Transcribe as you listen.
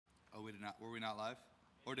Were we not live?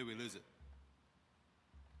 Or did we lose it?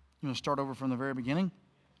 You want to start over from the very beginning?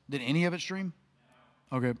 Did any of it stream?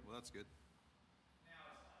 No. Okay. Well, that's good.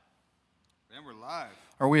 And we're live.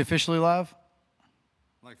 Are we officially live?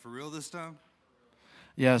 Like for real this time?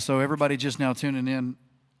 Yeah, so everybody just now tuning in,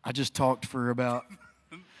 I just talked for about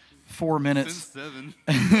 4 minutes. Since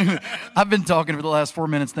 7. I've been talking for the last 4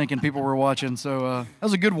 minutes thinking people were watching, so that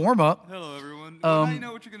was a good warm-up. Hello, everyone. Now you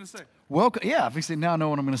know what you're going to say. Welcome. Yeah, obviously now I know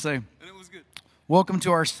what I'm going to say. And it was good. Welcome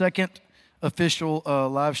to our second official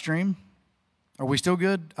live stream. Are we still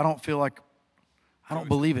good? I don't feel like, I don't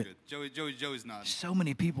believe it. Joey's nodding. So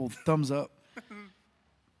many people, thumbs up.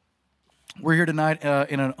 We're here tonight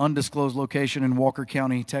in an undisclosed location in Walker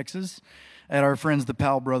County, Texas, at our friends the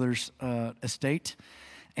Powell Brothers estate.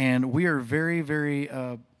 And we are very, very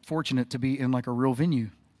fortunate to be in like a real venue.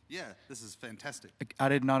 Yeah, this is fantastic. I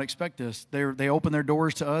did not expect this. They opened their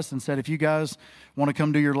doors to us and said, if you guys want to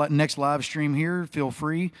come do your next live stream here, feel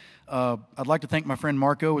free. I'd like to thank my friend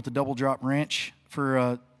Marco with the Double Drop Ranch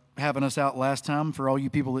for having us out last time. For all you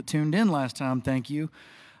people that tuned in last time, thank you.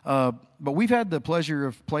 But we've had the pleasure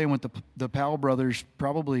of playing with the Powell Brothers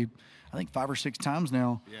probably, I think, 5 or 6 times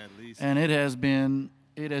now. Yeah, at least. And it has been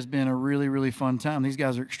a really, really fun time. These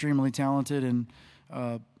guys are extremely talented, and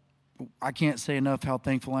I can't say enough how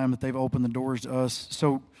thankful I am that they've opened the doors to us.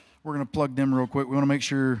 So we're going to plug them real quick. We want to make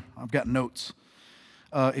sure I've got notes.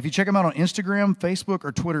 If you check them out on Instagram, Facebook,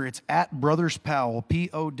 or Twitter, it's at Brothers Powell,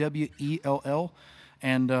 Powell.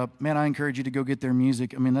 And, man, I encourage you to go get their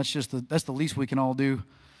music. I mean, that's the least we can all do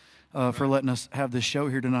for letting us have this show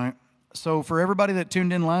here tonight. So for everybody that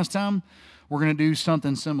tuned in last time, we're going to do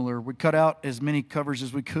something similar. We cut out as many covers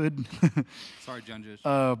as we could. Sorry, John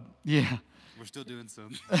Josh. Yeah. We're still doing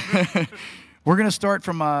some. We're going to start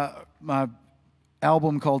from my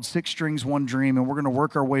album called Six Strings, One Dream, and we're going to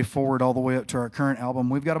work our way forward all the way up to our current album.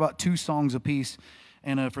 We've got about 2 songs apiece.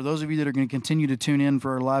 And for those of you that are going to continue to tune in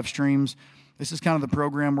for our live streams, this is kind of the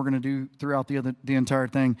program we're going to do throughout the entire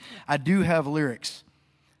thing. I do have lyrics,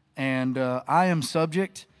 and I am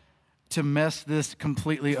subject to mess this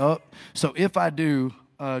completely up. So if I do,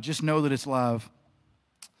 just know that it's live.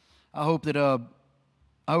 I hope that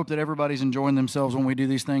everybody's enjoying themselves when we do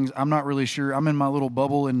these things. I'm not really sure. I'm in my little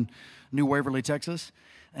bubble in New Waverly, Texas,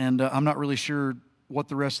 and I'm not really sure what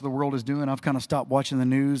the rest of the world is doing. I've kind of stopped watching the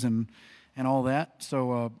news and all that.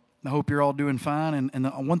 So I hope you're all doing fine. And the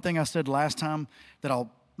one thing I said last time that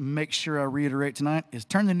I'll make sure I reiterate tonight is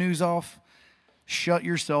turn the news off, shut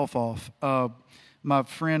yourself off. My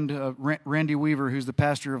friend Randy Weaver, who's the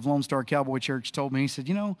pastor of Lone Star Cowboy Church, told me, he said,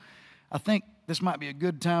 I think this might be a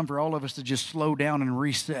good time for all of us to just slow down and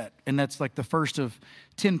reset. And that's like the first of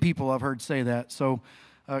 10 people I've heard say that. So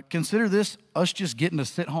consider this us just getting to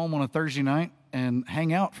sit home on a Thursday night and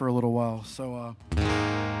hang out for a little while. So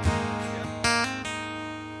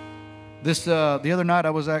the other night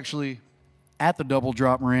I was actually at the Double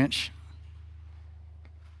Drop Ranch.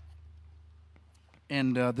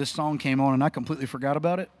 And this song came on, and I completely forgot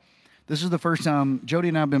about it. This is the first time, Jody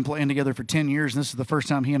and I have been playing together for 10 years, and this is the first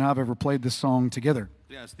time he and I have ever played this song together.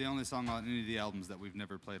 Yeah, it's the only song on any of the albums that we've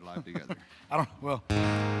never played live together.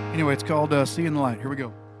 Anyway, it's called Seeing the Light. Here we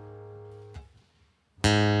go.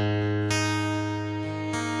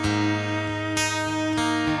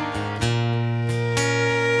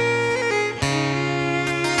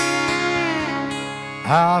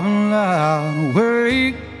 I've allowed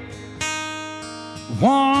awake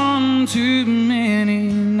one too many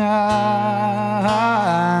nights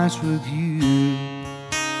with you,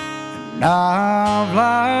 and I've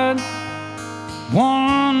lied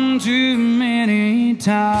one too many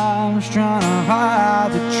times trying to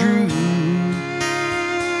hide the truth.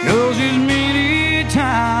 'Cause as many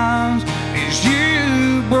times as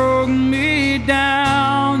you broke me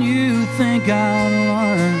down, you think I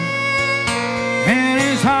learned, and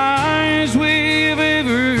as high as we've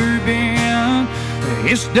ever been,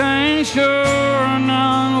 it's dang sure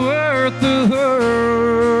not worth the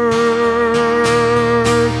hurt.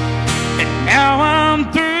 And now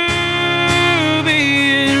I'm through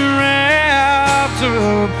being wrapped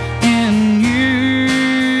up in you.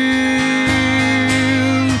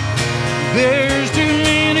 There's too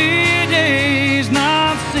many days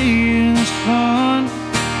not seeing the sun,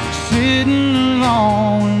 sitting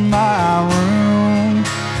alone in my room,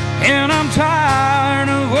 and I'm tired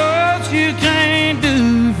of what you can't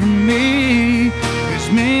do for me. As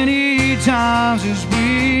many times as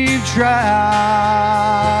we've tried,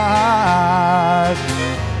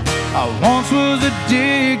 I once was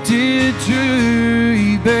addicted to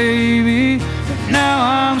you, baby, but now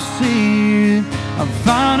I'm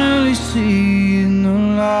finally seeing the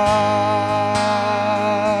light.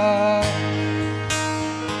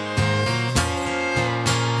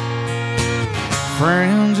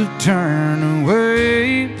 friends have turned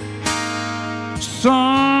away.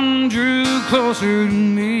 Some drew closer to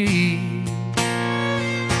me.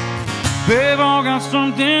 They've all got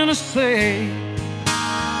something to say,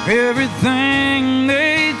 everything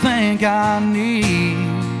they think I need.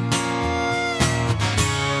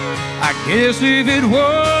 I guess if it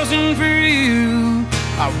wasn't for you,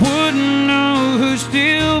 I wouldn't know who'd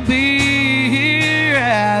still be here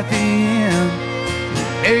at the end.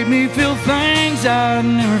 Made me feel things I'd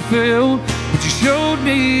never felt, but you showed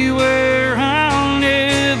me where I'll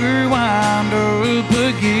never wind up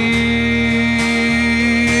again.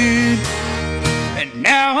 And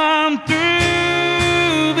now I'm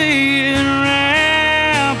through being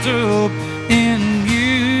wrapped up in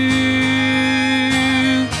you.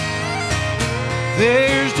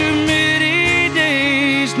 There's too many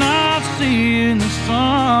days not seeing the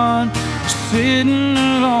sun, sitting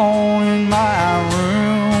alone in my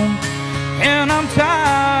room. And I'm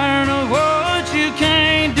tired of what you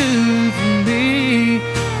can't do for me,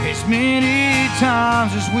 as many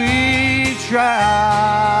times as we tried.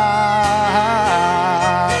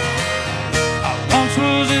 I once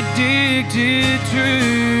was addicted to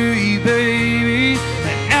you, baby,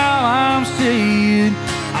 and now I'm seeing,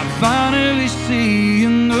 I'm finally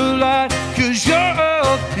seeing the light. 'Cause you're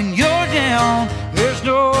up and you're down, there's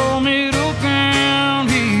no middle ground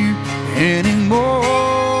here anymore.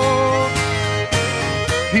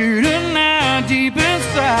 Here tonight, deep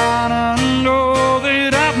inside, I know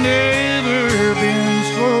that I've never been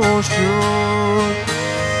so sure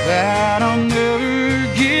that I'll never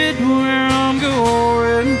get where I'm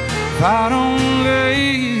going if I don't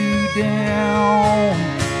lay you down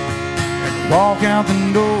and walk out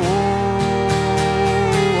the door.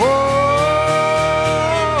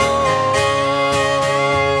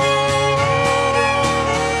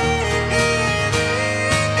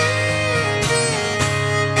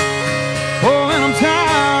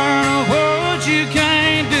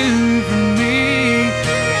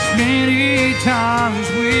 Times as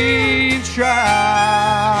we've tried.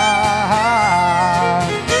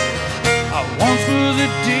 I once was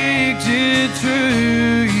addicted to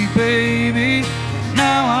you, baby.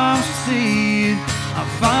 Now I'm seeing, I'm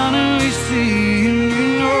finally seeing, you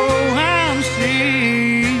know I'm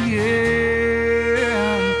seeing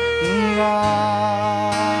the light.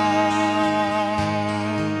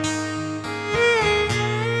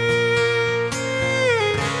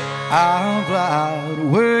 I've lied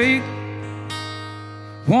awake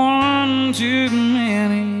one too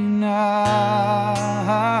many nights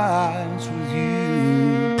with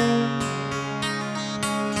you.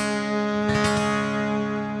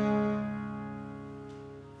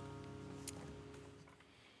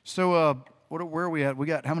 So, where are we at? We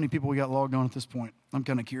got, how many people we got logged on at this point? I'm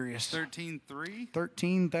kind of curious. 13,300.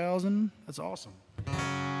 13,000. That's awesome.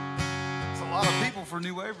 That's a lot of people for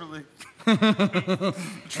New Waverly.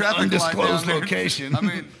 Traffic Undisclosed location. I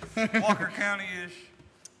mean, Walker County-ish.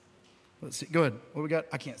 Let's see. Go ahead. What we got?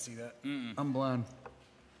 I can't see that. I'm blind.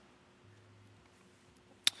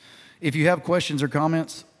 If you have questions or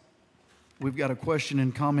comments, we've got a question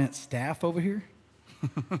and comment staff over here.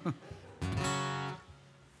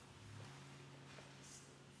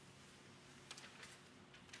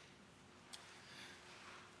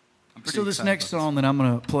 So this next song that I'm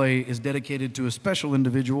going to play is dedicated to a special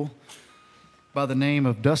individual by the name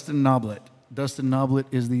of Dustin Noblet. Dustin Noblet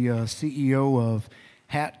is the CEO of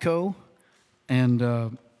Hatco, and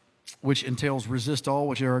which entails Resist All,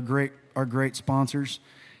 which are our great sponsors.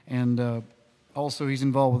 And also he's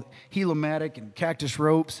involved with Helomatic and Cactus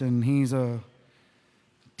Ropes, and he's a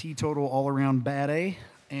teetotal all-around bad A.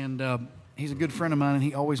 And he's a good friend of mine, and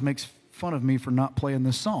he always makes fun of me for not playing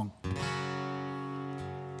this song.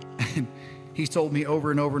 And he's told me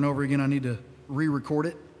over and over and over again I need to re-record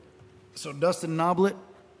it. So Dustin Noblet,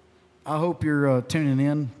 I hope you're tuning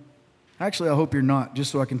in. Actually, I hope you're not,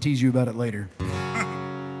 just so I can tease you about it later.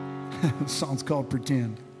 The song's called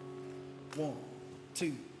Pretend. 1,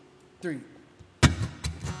 2, 3.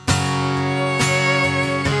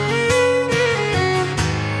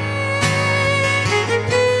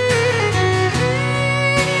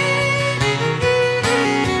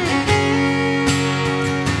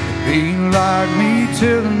 Be like me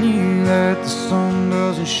telling you that the sun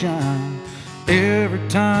doesn't shine every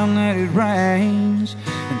time that it rains,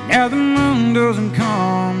 and now the moon doesn't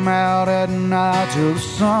come out at night till the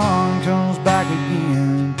sun comes back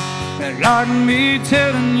again. And like me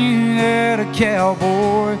telling you that a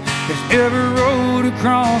cowboy that's ever rode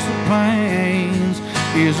across the plains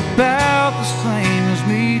is about the same as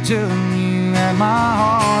me telling you that my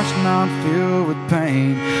heart's not filled with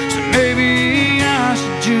pain. So maybe I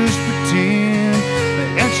should just pretend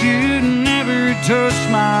touch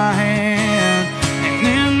my hand. And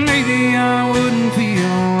then maybe I wouldn't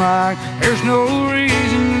feel like there's no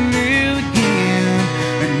reason to live again.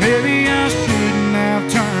 And maybe I shouldn't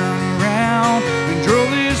have turned around and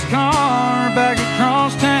drove this car back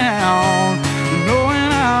across town,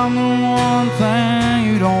 knowing I'm the one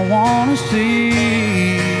thing you don't want to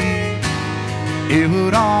see. It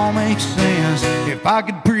would all make sense if I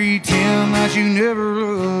could pretend that you never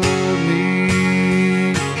loved me.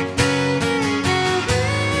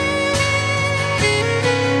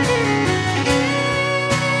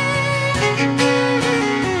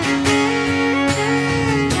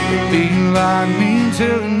 It'd be like me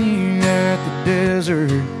telling you that the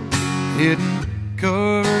desert hidden,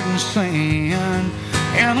 covered in sand,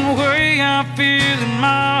 and the way I feel in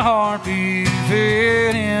my heart be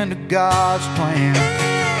fit into God's plan.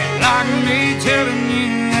 Like me telling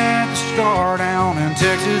you that the star down in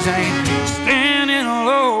Texas ain't standing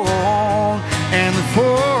alone, and the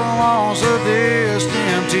four walls of this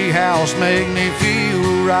empty house make me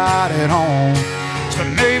feel right at home. So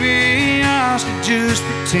maybe I should just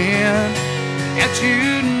pretend that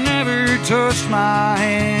you never touched my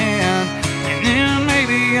hand, and then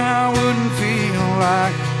maybe I wouldn't feel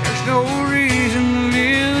like there's no reason to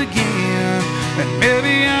live again. And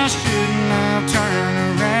maybe I shouldn't have turned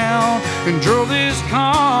around and drove this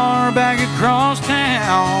car back across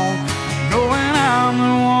town, knowing I'm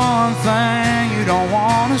the one thing you don't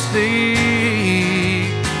want to see.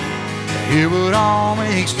 It would all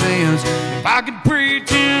make sense if I could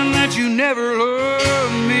pretend that you never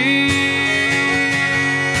loved me.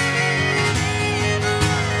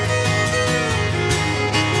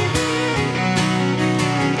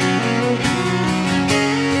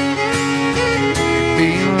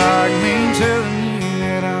 Like me telling you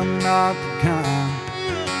that I'm not the kind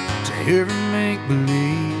to ever make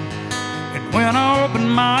believe. And when I opened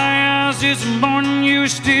my eyes this morning, you were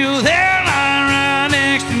still there lying right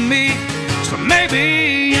next to me. So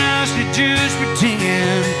maybe I should just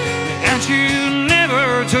pretend that you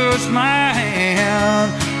never touched my hand,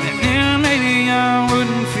 and then maybe I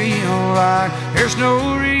wouldn't feel like there's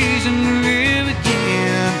no reason to live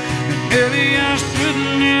again. And maybe I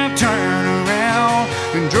shouldn't have turned around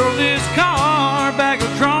and drove this car back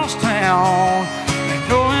across town, and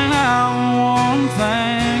knowing I'm one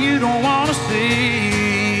thing you don't want to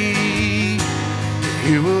see.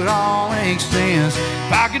 It would all make sense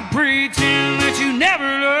if I could pretend that you never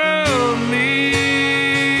loved me.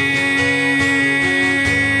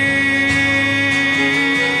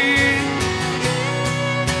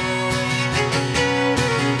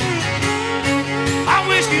 I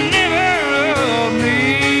wish you never loved me.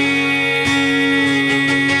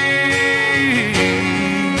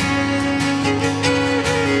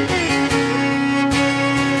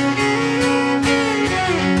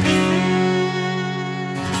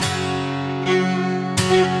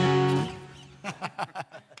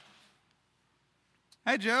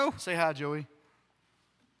 Hey, Joe. Say hi, Joey.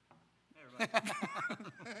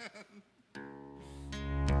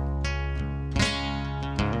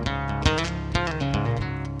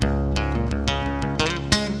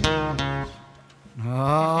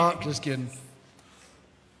 Oh, just kidding.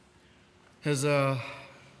 Has we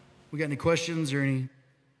got any questions or any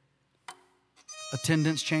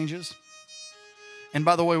attendance changes? And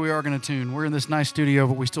by the way, we are going to tune. We're in this nice studio,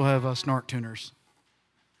 but we still have snark tuners.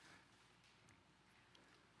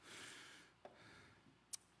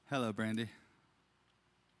 Hello, Brandy.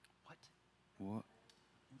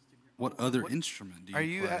 What other instrument do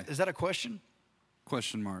you play? Is that a question?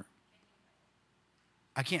 Question mark.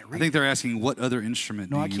 I can't read. I think they're asking what other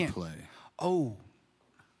instrument do you play? Oh.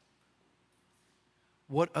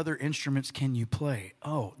 What other instruments can you play?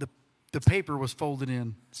 Oh, the paper was folded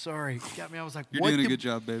in. Sorry. Got me. I was like, You're doing a good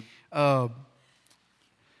job, babe. I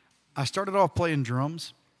started off playing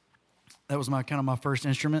drums. That was my first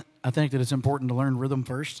instrument. I think that it's important to learn rhythm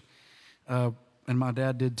first. And my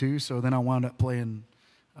dad did too. So then I wound up playing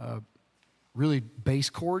really bass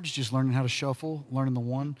chords, just learning how to shuffle, learning the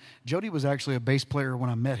one. Jody was actually a bass player when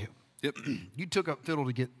I met him. Yep. You took up fiddle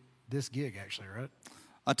to get this gig, actually, right?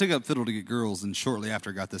 I took up fiddle to get girls, and shortly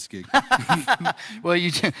after I got this gig. Well,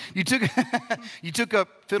 you took you took up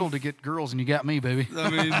fiddle to get girls, and you got me, baby. I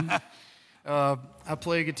mean, I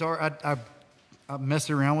play guitar. I mess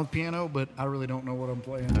around with piano, but I really don't know what I'm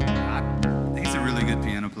playing. he's a really good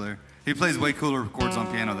piano player. He plays way cooler chords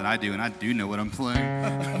on piano than I do, and I do know what I'm playing.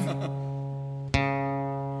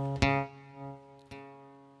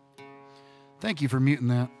 Thank you for muting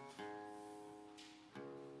that.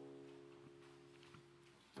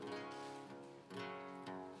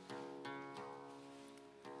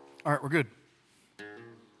 All right, we're good.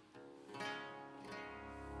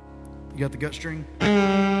 got the gut string?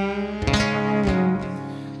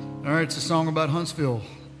 All right, it's a song about Huntsville.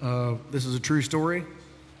 This is a true story.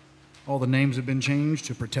 All the names have been changed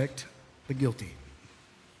to protect the guilty.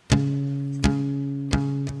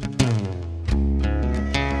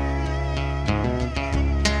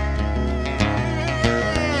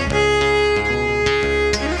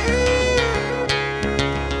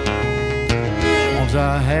 Once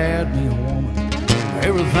I had me a woman,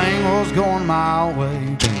 everything was going my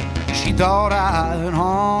way. She thought I had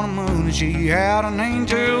on the moon and she had an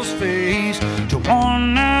angel's face. Till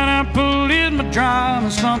one night I pulled in my drive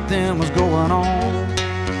and something was going on.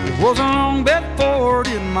 It was a long Bedford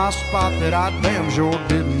in my spot that I damn sure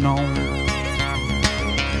didn't know.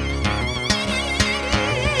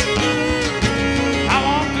 I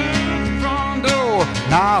walked through the front door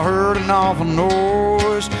and I heard an awful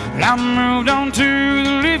noise. And I moved on to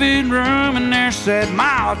the living room and there sat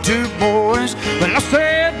my two boys. But I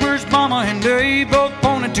said, where's Mama? And they both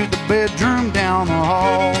pointed to the bedroom down the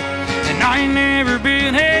hall. And I ain't never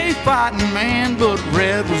been a fighting man, but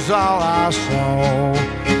red was all I saw.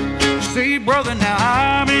 See, brother, now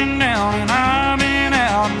I've been down and I've been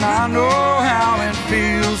out, and I know how it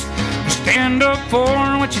feels to stand up for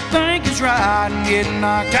what you think is right and get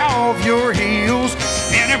knocked off your heels.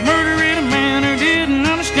 And if murdering a man who didn't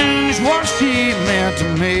understand just what she meant to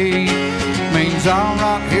me means I'm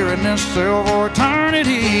right here in this cell for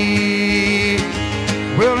eternity.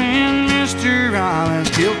 Well, then, Mr. I'm as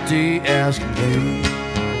guilty as can be.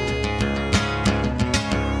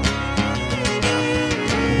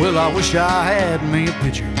 Well, I wish I had me a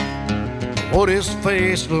picture of what his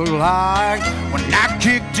face looked like when I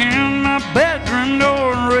kicked in my bedroom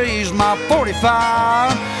door and raised my 45.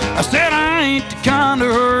 I said I ain't the kind to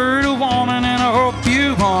hurt a woman, and I hope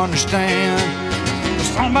you understand.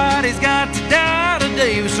 Somebody's got to die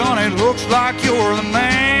today, son, it looks like you're the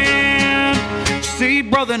man. See,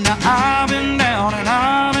 brother, now I've been down and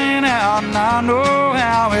I've been out, and I know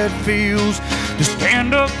how it feels to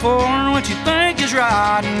stand up for what you think is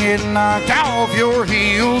right and get knocked off your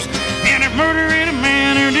heels. And if murdering a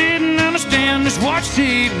man who didn't understand just what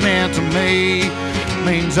she meant to me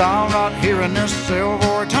means I'm right here in this cell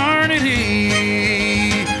for eternity.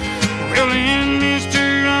 Well, then, mister,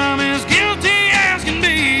 I'm as guilty as can be.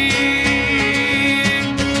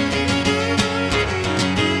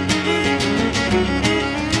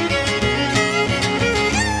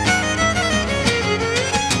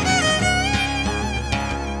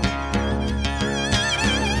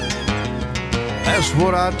 That's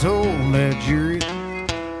what I told that jury.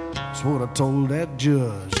 That's what I told that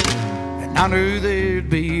judge. And I knew they'd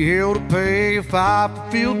be hell to pay if I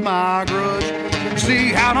fulfilled my grudge.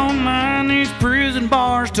 See, I don't mind these prison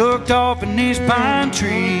bars tucked off in these pine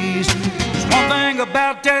trees. There's one thing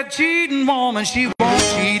about that cheating woman, she won't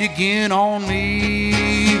cheat again on me.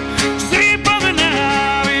 See, brother,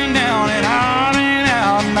 now I've been down and I've been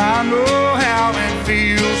out, and I know how it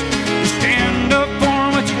feels to stand up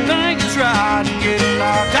for what you think is right and get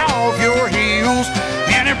knocked off your heels.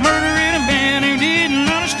 And if murdering a man who didn't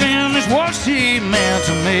understand just what she meant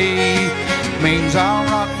to me means I'm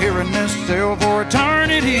right here in this cell for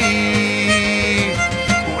eternity.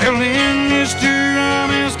 Well, then, mister,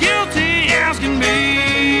 I'm as guilty as can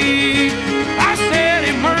be. I said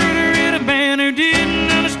if murdering a man who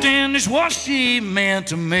didn't understand just what she meant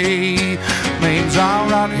to me means I'm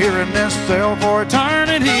right here in this cell for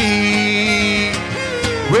eternity.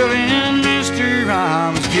 Well, then, mister,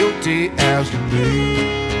 I'm as guilty as can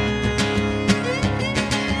be.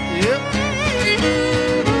 Yep.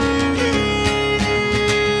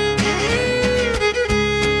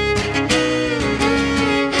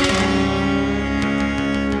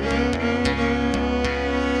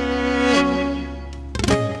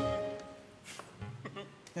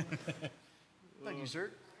 Thank you,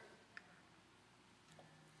 sir.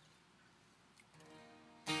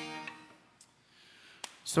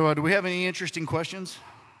 So, do we have any interesting questions?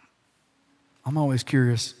 I'm always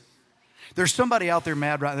curious. There's somebody out there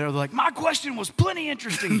mad right there. They're like, my question was plenty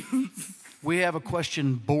interesting. We have a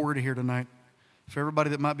question board here tonight. For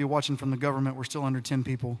everybody that might be watching from the government, we're still under 10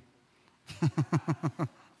 people.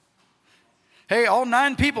 Hey, all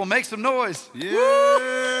 9 people, make some noise.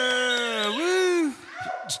 Yeah, woo.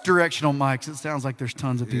 It's directional mics. It sounds like there's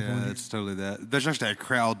tons of people in Yeah, here. it's totally that. There's actually a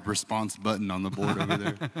crowd response button on the board over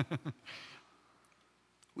there.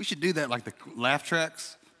 We should do that like the laugh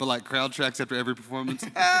tracks, but like crowd tracks after every performance.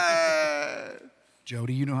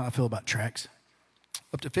 Jody, you know how I feel about tracks.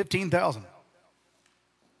 Up to 15,000.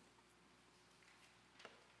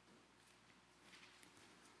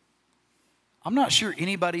 I'm not sure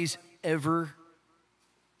anybody's ever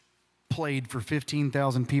played for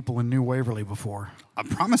 15,000 people in New Waverly before? I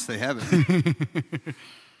promise they haven't.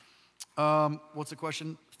 What's the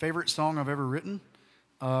question? Favorite song I've ever written?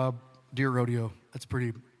 Deer Rodeo. That's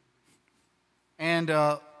pretty. And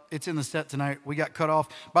it's in the set tonight. We got cut off.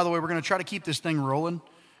 By the way, we're going to try to keep this thing rolling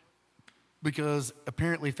because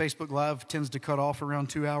apparently Facebook Live tends to cut off around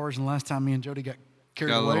 2 hours. And last time me and Jody got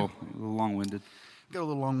carried away. A little long-winded. Got a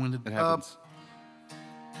little long-winded. It happens.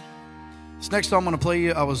 This next song I'm going to play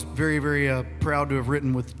you, I was very, very proud to have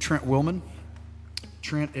written with Trent Willman.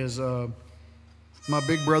 Trent is my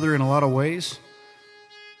big brother in a lot of ways.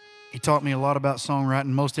 He taught me a lot about songwriting,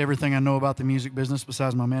 most everything I know about the music business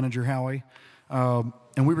besides my manager, Howie. And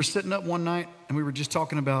we were sitting up one night, and we were just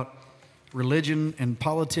talking about religion and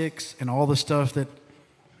politics and all the stuff that,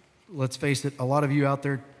 let's face it, a lot of you out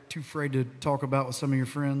there too afraid to talk about with some of your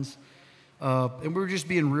friends. And we were just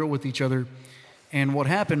being real with each other. And what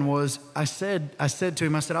happened was I said to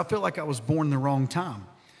him, I said, I feel like I was born the wrong time.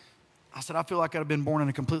 I said, I feel like I'd have been born in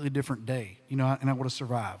a completely different day, and I would have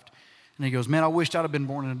survived. And he goes, man, I wished I'd have been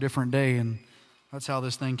born in a different day. And that's how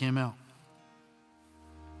this thing came out.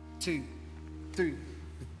 2, 3.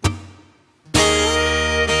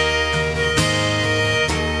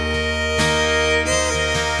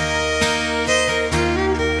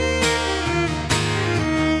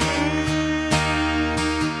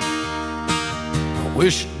 I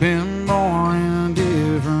wish I'd been born in a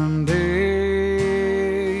different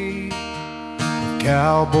day, with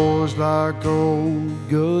cowboys like old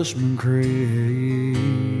Gusman Craig.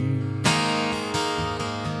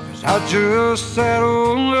 'Cause I just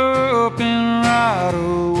settled up and right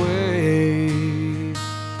away.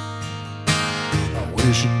 I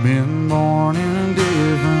wish I'd been born in a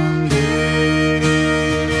different day.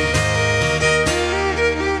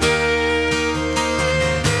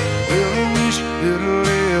 Well, I wish I could have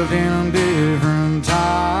lived in a different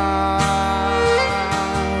time.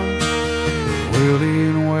 Willie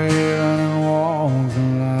and Whalen and walked the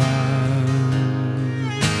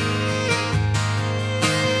line.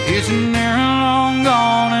 It's near long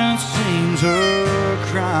gone and it seems a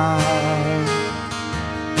crime.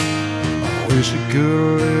 I wish I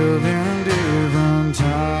could have lived in a different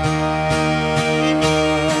time.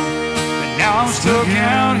 But now I'm stuck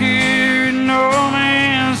out here in no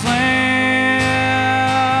man's land,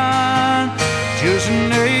 just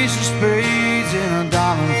an ace of spades and a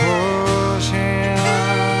diamond flush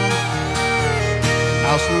hand.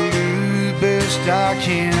 I'll still do the best I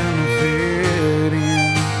can to fit in.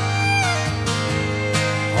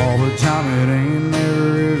 All the time it ain't never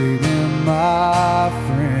really been my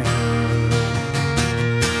friend.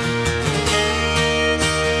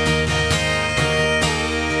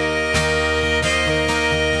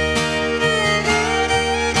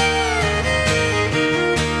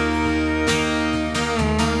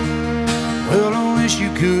 Well, I wish you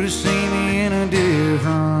could have seen me in a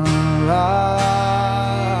different light.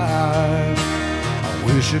 I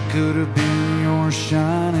wish I could have been your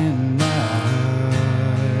shining knight.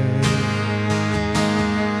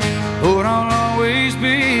 But I'll always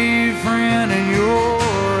be a friend in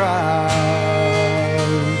your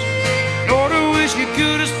eyes. Lord, I wish you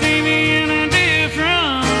could have seen me in a different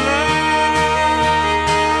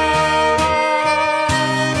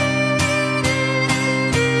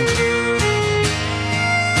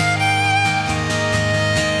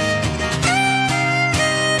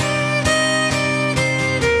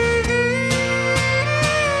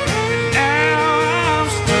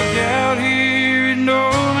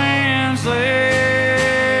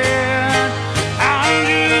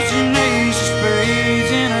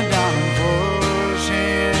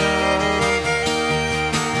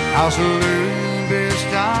I'll do the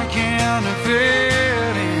best I can to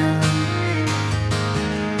fit in.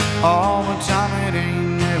 All the time it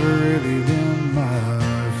ain't never really been my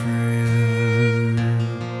friend.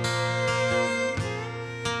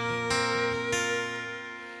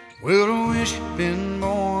 Well, I wish I'd been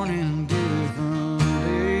born in a different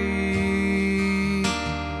day,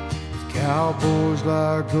 with cowboys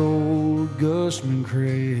like old Gusman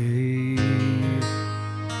Craig.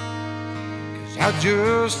 I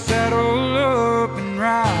just settled up and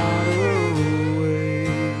right away.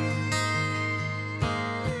 I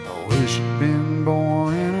wish I'd been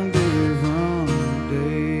born in a different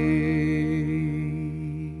day.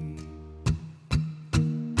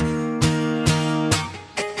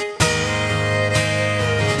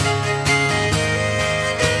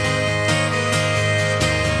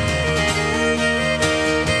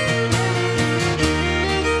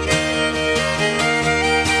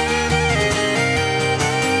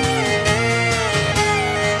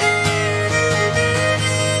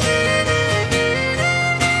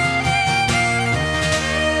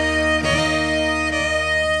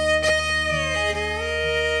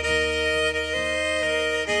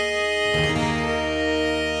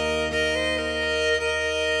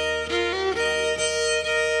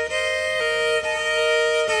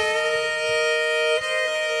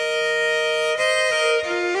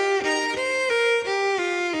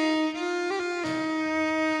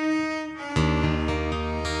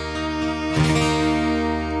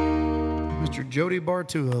 Mr. Jody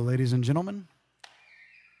Bartua, ladies and gentlemen.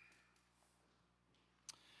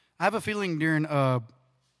 I have a feeling during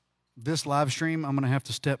this live stream, I'm going to have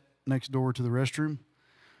to step next door to the restroom.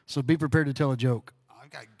 So be prepared to tell a joke.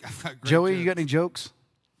 I've got Joey, jokes. you got any jokes?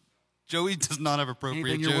 Joey does not have appropriate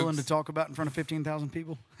Anything jokes. you're willing to talk about in front of 15,000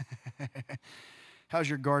 people? How's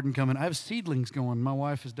your garden coming? I have seedlings going. My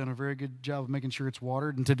wife has done a very good job of making sure it's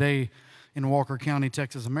watered. And today in Walker County,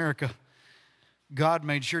 Texas, America, God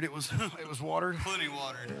made sure it was watered. Plenty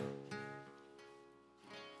watered.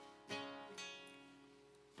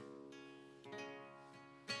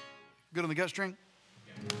 Good on the gut string?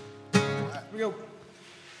 All right, here we go.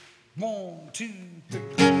 1, 2, 3.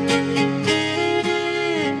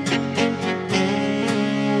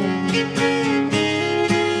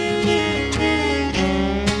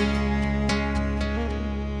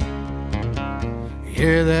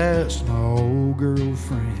 Yeah, that's my old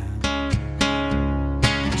girlfriend.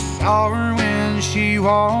 Saw her when she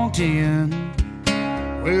walked in.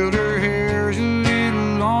 Well, her hair's a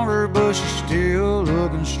little longer, but she's still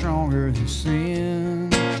looking stronger than sin.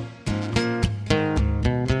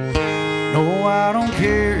 No, I don't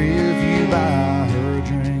care if you buy her a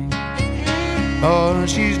drink, but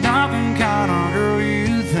she's not the kind of girl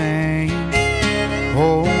you think.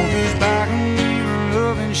 Oh, 'cause back when we were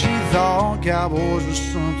loving, she thought cowboys was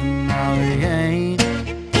something now they ain't.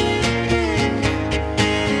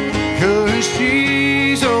 'Cause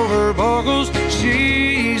she's over buckles,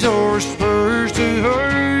 she's over spurs. To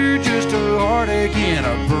her, just a heartache in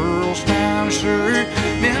a pearl snout shirt.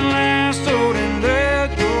 Been lassoed and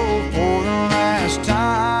let go for the last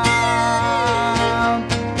time.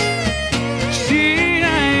 She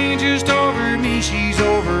ain't just over me, she's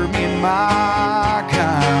over me and my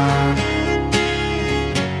kind.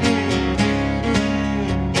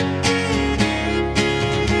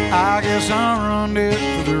 I guess I ruined it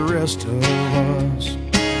for the rest of us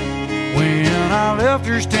when I left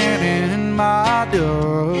her standing in my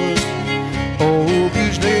dust. Oh,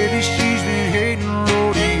 'cause lately she's been hating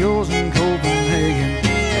rodeos in Copenhagen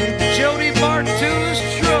and Jody Bartua's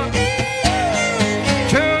truck.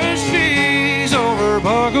 'Cause she's over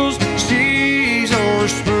buckles, she's over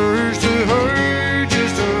spurs. To her,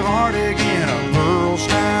 just a heartache in a pearl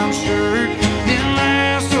snout shirt. Been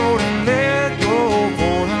lassoed and let go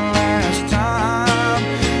for the last time.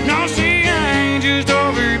 No, she ain't just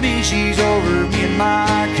over me, she's over me and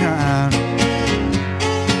my kind.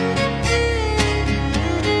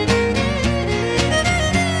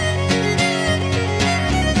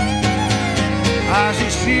 I say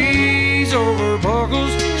she's over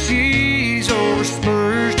buckles, she's over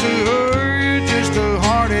spurs. To her, just a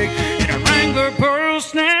heartache in a Wrangler pearl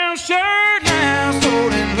snout shirt.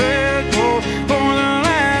 Lassoed and let go for the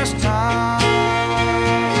last time.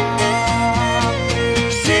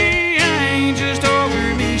 She ain't just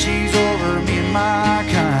over me, she's over me and my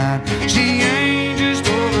kind. She ain't just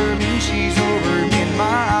over me, she's over me and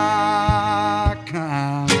my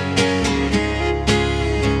kind.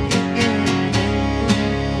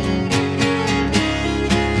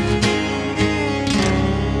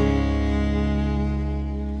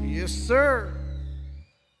 Yes, sir.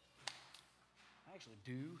 I actually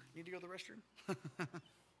do need to go to the restroom.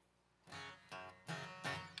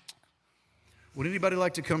 Would anybody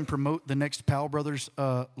like to come promote the next Powell Brothers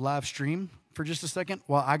live stream for just a second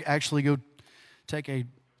while I actually go take a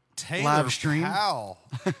live stream? Powell,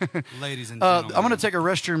 ladies and I'm gentlemen. going to take a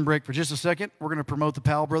restroom break for just a second. We're going to promote the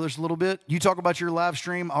Powell Brothers a little bit. You talk about your live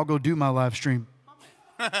stream. I'll go do my live stream.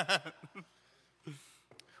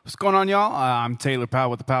 What's going on, y'all? I'm Taylor Powell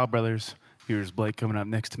with the Powell Brothers. Here's Blake coming up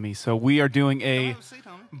next to me. So we are doing a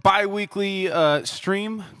bi-weekly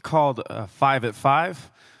stream called 5 at 5.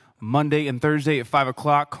 Monday and Thursday at 5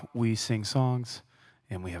 o'clock, we sing songs,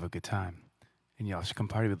 and we have a good time. And y'all should come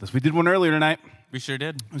party with us. We did one earlier tonight. We sure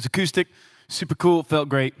did. It was acoustic, super cool, felt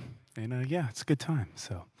great. And yeah, it's a good time.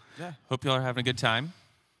 So Yeah. Hope y'all are having a good time.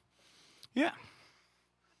 yeah.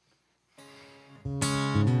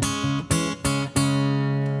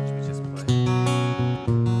 Should we just play?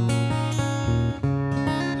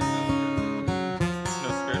 No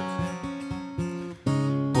scripts?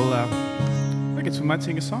 Well, I guess we might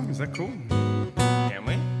sing a song. Is that cool? Can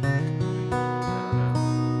we?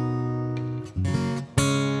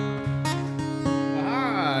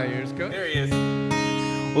 Ah, here's Cody. There he is.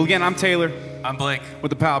 Well, again, I'm Taylor I'm Blake. with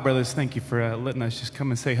the Powell Brothers. Thank you for letting us just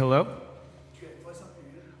come and say hello.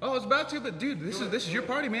 Oh, I was about to, but dude, this is your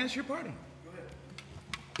party, man. It's your party.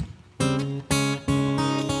 Oh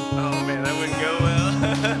man, that wouldn't go well.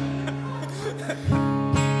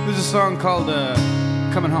 There's a song called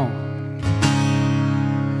 "Coming Home."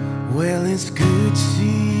 Well, it's good to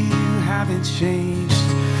see you haven't changed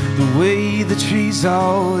the way the trees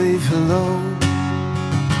all wave hello.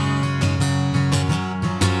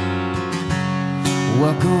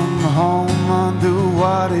 Welcome home on the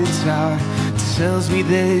water tower tells me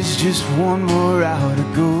there's just one more hour to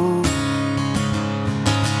go.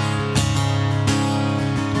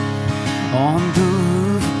 On the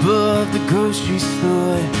roof above the grocery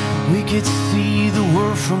store, we could see the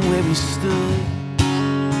world from where we stood.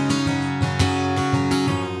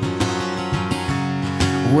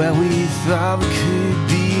 Where we thought we could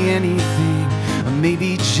be anything, or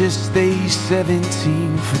maybe just stay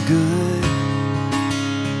 17 for good.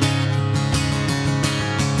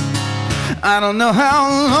 I don't know how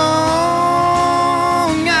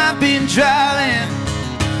long I've been driving,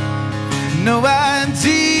 no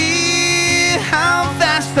idea how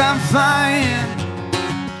fast I'm flying.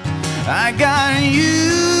 I got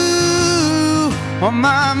you on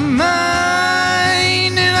my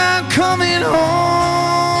mind and I'm coming home.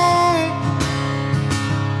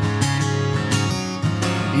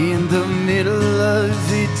 In the middle of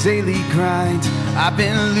the daily grind, I've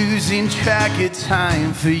been losing track of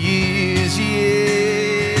time for years,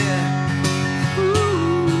 yeah.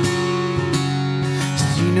 Ooh.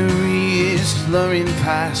 Scenery is slurring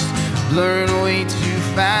past, blurring way too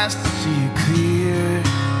fast to see it clear.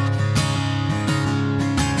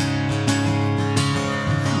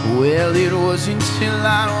 Well, it wasn't until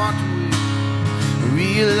I walked away,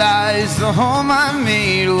 realized the home I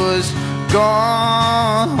made was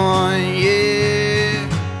gone, yeah.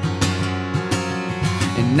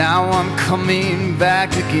 And now I'm coming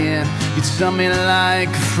back again. It's something like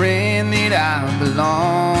a friend that I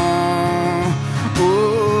belong.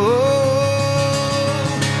 Oh,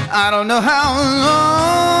 I don't know how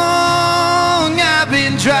long I've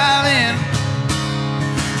been driving,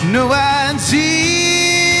 no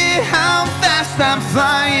idea how fast I'm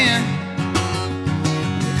flying.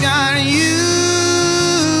 Got you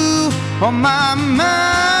on my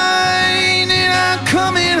mind and I'm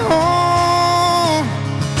coming home.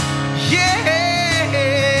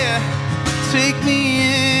 Yeah, take me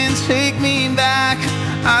in, take me back.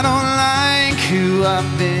 I don't like who I've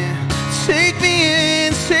been. Take me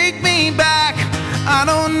in, take me back. I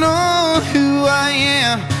don't know who I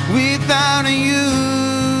am without you.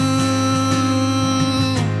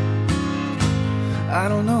 I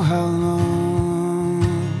don't know how long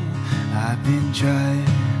I've been driving,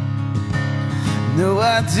 no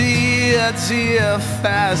idea how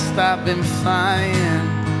fast I've been flying.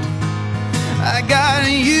 I got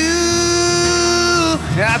you,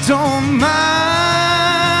 I don't mind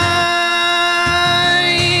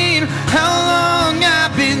how long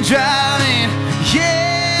I've been driving.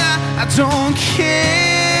 Yeah, I don't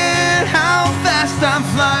care how fast I'm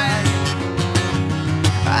flying.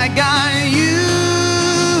 I got you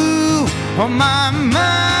on my mind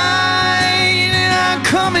and I'm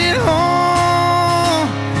coming home.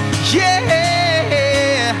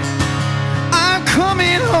 Yeah, I'm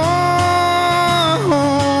coming home.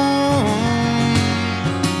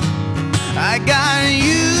 I got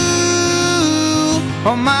you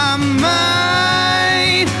on my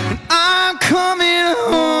mind and I'm coming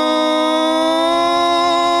home.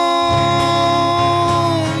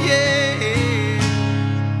 Yeah.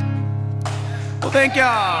 Well, thank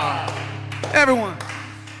y'all, everyone.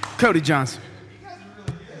 Cody Johnson.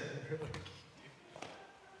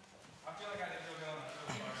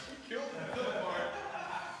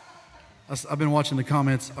 I've been watching the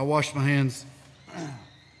comments. I washed my hands.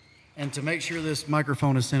 And to make sure this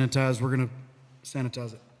microphone is sanitized, we're going to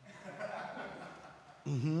sanitize it.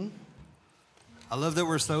 I love that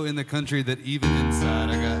we're so in the country that even inside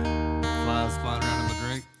I got flies flying around in my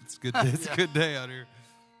drink. It's good. It's a good day out here.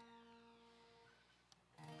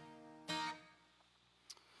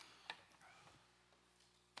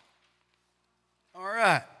 All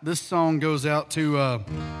right. This song goes out to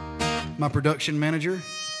my production manager,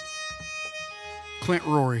 Clint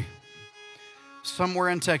Rory. Somewhere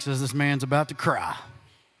in Texas, this man's about to cry.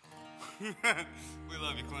 We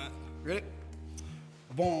love you, Clint. Ready?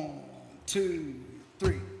 1, 2,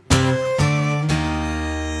 3.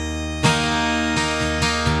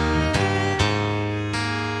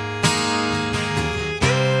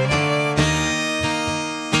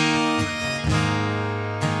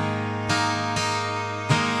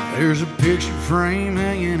 There's a picture frame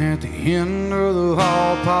hanging at the end of the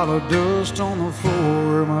hall, pile of dust on the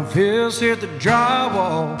floor. My fist hit the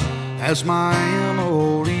drywall. That's my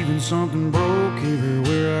MO, leaving something broke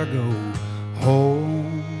everywhere I go.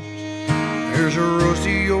 Home. There's a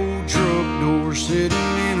rusty old truck door sitting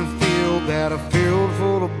in a field that I filled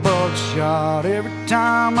full of buckshot. Every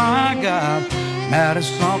time I got Mad as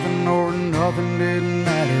something or nothing didn't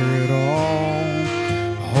matter at all.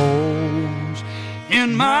 Holes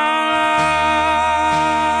in my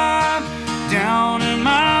life, down in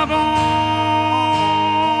my bones,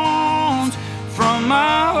 from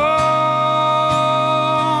my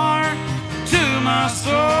heart to my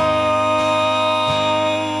soul.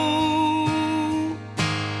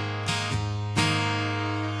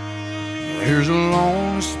 There's a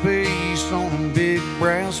lonely space on a big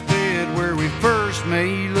brass bed where we first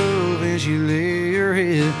made love, and she lay her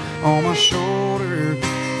head on my shoulder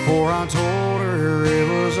before I told her it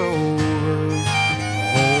was over.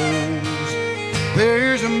 Holes.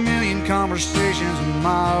 There's a million conversations with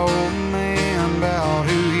my old man about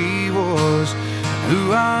who he was,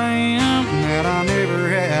 who I am, that I never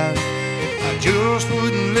had. I just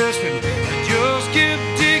wouldn't listen. I just kept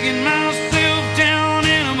digging myself down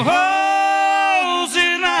in them holes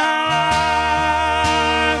in my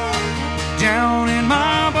life, down in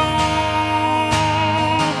my bones,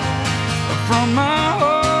 from my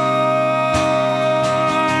heart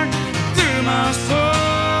through my soul.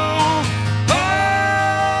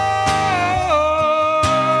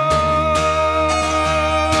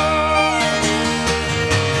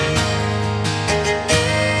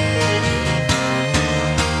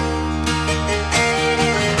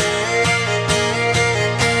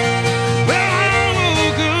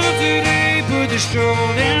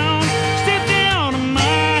 Stroll down, step down on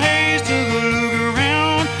my haze, took a look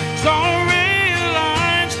around, saw a ray of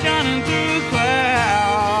light shining through the cloud.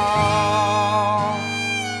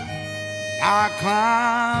 I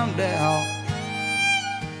climbed out,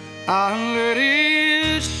 I let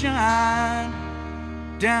it shine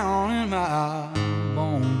down in my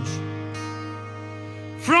bones,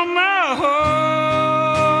 from my heart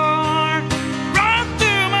right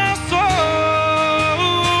through my soul,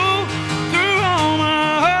 through all my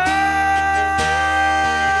holes,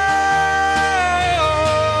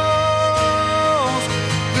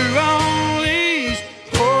 through all these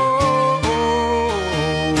holes.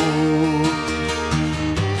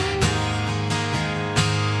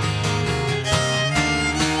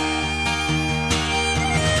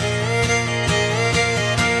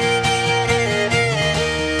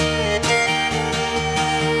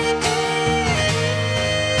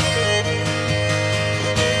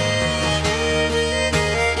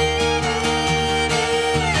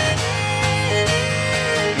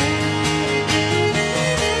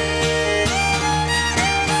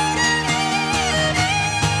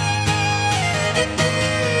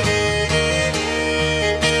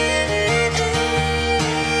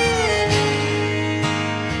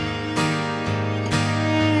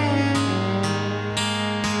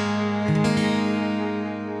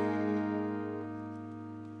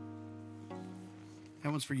 That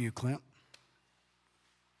one's for you, Clint.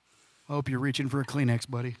 I hope you're reaching for a Kleenex,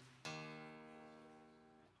 buddy.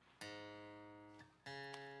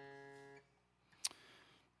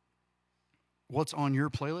 What's on your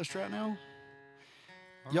playlist right now?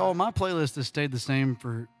 Y'all, my playlist has stayed the same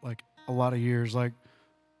for like a lot of years. Like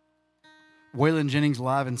Waylon Jennings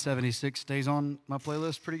Live in '76 stays on my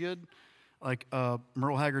playlist pretty good. Like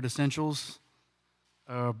Merle Haggard Essentials,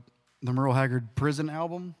 the Merle Haggard Prison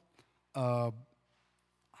album.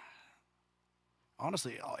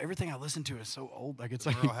 Honestly, everything I listen to is so old. Like it's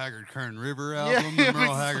like Merle Haggard Kern River album, the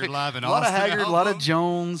Merle Haggard like Live in a lot Austin of Haggard, a album. lot of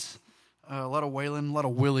Jones, a lot of Waylon, a lot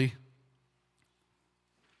of Willie.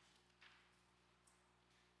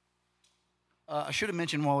 I should have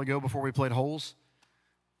mentioned a while ago before we played Holes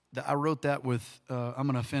that I wrote that with, I'm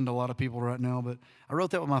going to offend a lot of people right now, but I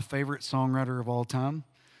wrote that with my favorite songwriter of all time,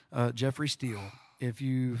 Jeffrey Steele. If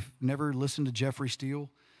you've never listened to Jeffrey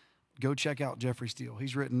Steele, go check out Jeffrey Steele.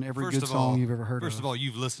 He's written every good song you've ever heard of. First of all,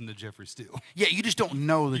 you've listened to Jeffrey Steele. Yeah, you just don't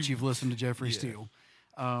know that you've listened to Jeffrey Steele.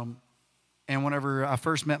 And whenever I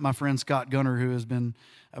first met my friend Scott Gunner, who has been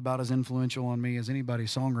about as influential on me as anybody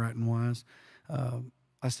songwriting-wise,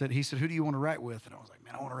 he said, who do you want to write with? And I was like,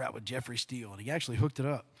 man, I want to write with Jeffrey Steele. And he actually hooked it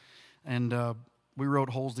up. And we wrote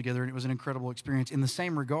Holes together, and it was an incredible experience. In the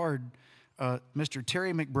same regard, Mr.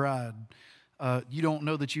 Terry McBride, you don't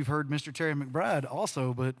know that you've heard Mr. Terry McBride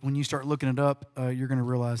also, but when you start looking it up, you're going to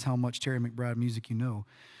realize how much Terry McBride music you know.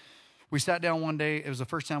 We sat down one day. It was the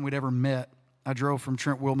first time we'd ever met. I drove from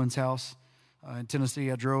Trent Willman's house in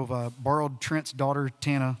Tennessee. I borrowed Trent's daughter,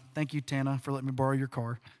 Tana. Thank you, Tana, for letting me borrow your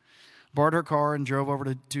car. Borrowed her car and drove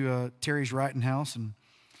over to Terry's writing house, and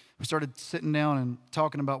we started sitting down and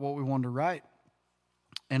talking about what we wanted to write.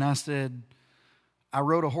 And I said, I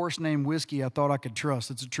wrote a horse named Whiskey I thought I could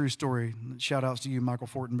trust. It's a true story. Shout outs to you, Michael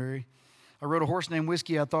Fortenberry. I rode a horse named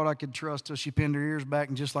Whiskey I thought I could trust till she pinned her ears back,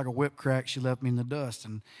 and just like a whip crack, she left me in the dust.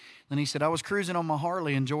 And then he said, I was cruising on my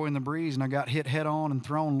Harley, enjoying the breeze, and I got hit head on and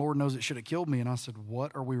thrown. Lord knows it should have killed me. And I said,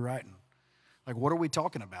 what are we writing? Like, what are we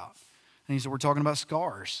talking about? And he said, we're talking about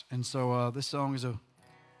scars. And so this song is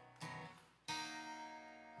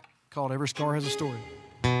called Every Scar Has a Story.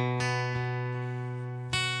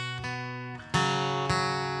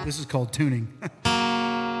 This is called tuning.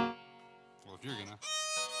 Well, if you're gonna.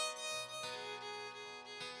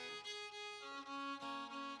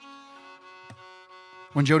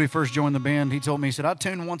 When Jody first joined the band, he told me, he said, I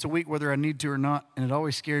tune once a week whether I need to or not, and it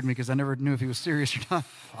always scared me because I never knew if he was serious or not.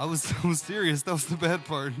 I was serious. That was the bad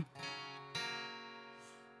part.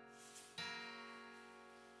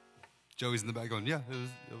 Joey's in the back going, yeah,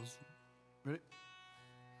 it was. Ready?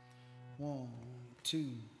 1, 2,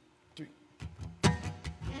 3.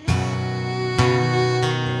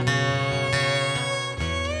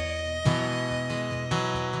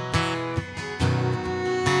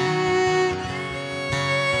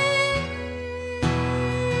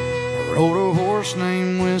 I rode a horse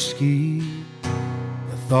named Whiskey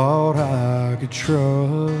I thought I could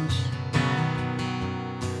trust,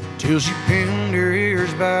 till she pinned her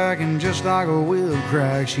ears back, and just like a whip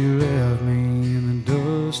crack, she left me in the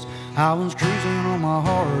dust. I was cruising on my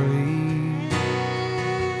Harley,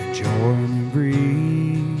 enjoying the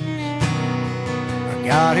breeze. I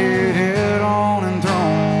got hit head on and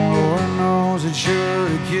thrown. Lord knows it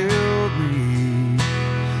should have killed me.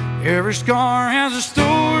 Every scar has a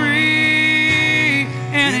story,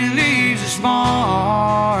 and it leaves a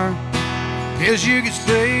mark. Guess you could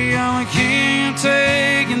say I'm a king,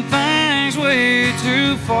 taking things way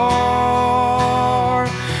too far.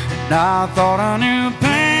 And I thought I knew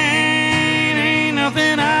pain ain't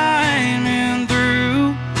nothing I ain't been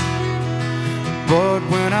through. But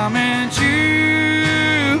when I met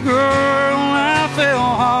you, girl, I fell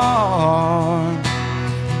hard.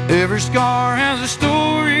 Every scar has a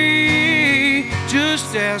story,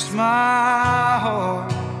 just ask my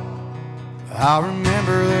heart. I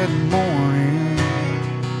remember that morning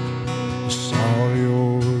I saw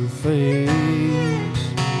your face,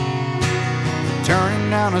 turning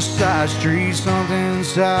down a side street. Something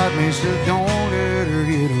inside me said, don't let her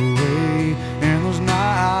get away. And those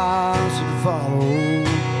nights that followed,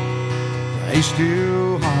 they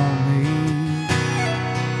still haunt me.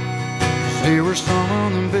 'Cause they were some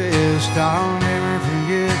of the best. I'll never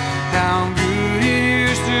forget how good it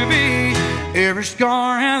used to be. Every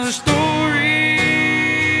scar has a story,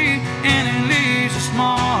 and it leaves a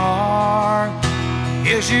mark.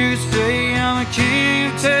 Yes, you could say I'm a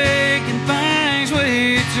king of taking things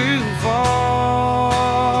way too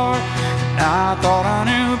far. I thought I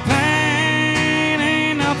knew pain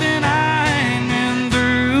ain't nothing I ain't been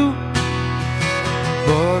through.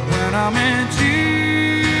 But when I met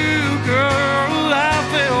you, girl, I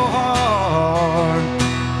fell hard.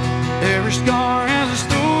 Every scar has a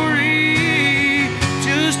story,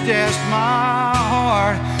 just ask my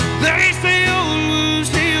heart. They say old wounds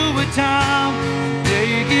heal with time,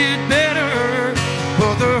 they get better,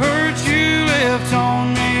 but the hurt you left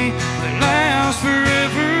on me, they last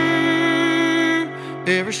forever.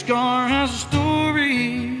 Every scar has a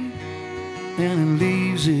story, and it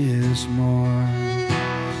leaves its mark.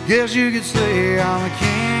 Guess you could say I'm a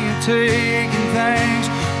king of taking things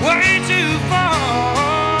way too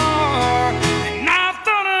far. And I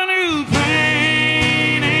thought I knew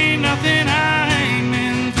pain ain't nothing I ain't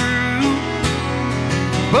been through.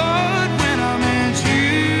 But when I met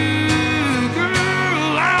you,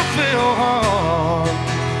 girl, I fell hard.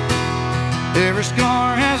 Every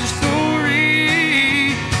scar has a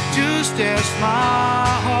story, just ask my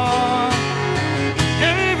heart.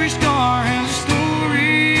 Every scar has a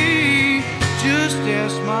story, just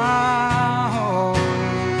ask my heart.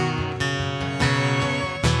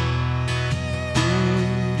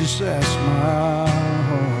 Just ask my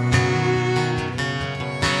heart.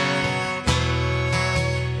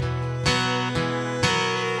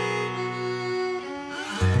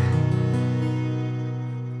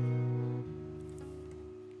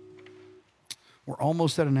 We're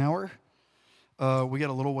almost at an hour. We got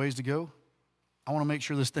a little ways to go. I want to make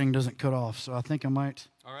sure this thing doesn't cut off, so I think I might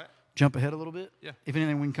All right. jump ahead a little bit. Yeah. If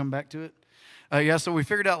anything, we can come back to it. Yeah, so we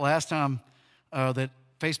figured out last time that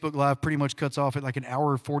Facebook Live pretty much cuts off at like an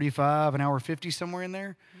hour 45, an hour 50, somewhere in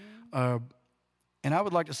there. And I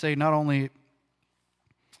would like to say not only,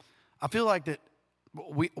 I feel like that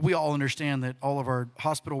we all understand that all of our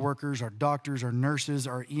hospital workers, our doctors, our nurses,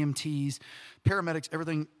 our EMTs, paramedics,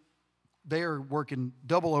 everything, they are working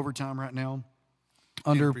double overtime right now.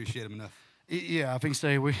 Can't appreciate them enough. Yeah, I think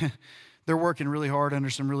say they're working really hard under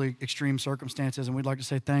some really extreme circumstances, and we'd like to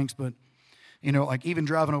say thanks. But, you know, like even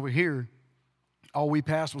driving over here, all we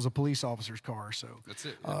passed was a police officer's car. So That's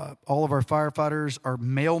it. all of our firefighters, our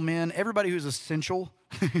mailmen, everybody who's essential,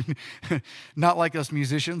 not like us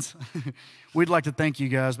musicians, we'd like to thank you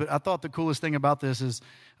guys. But I thought the coolest thing about this is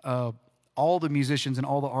all the musicians and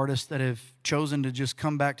all the artists that have chosen to just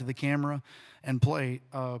come back to the camera and play.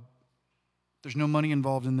 There's no money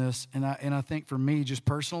involved in this, and I think for me, just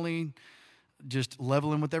personally, just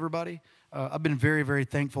leveling with everybody, I've been very, very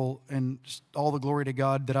thankful, and just all the glory to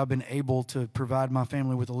God that I've been able to provide my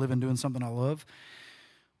family with a living doing something I love.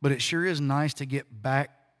 But it sure is nice to get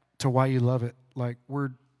back to why you love it. Like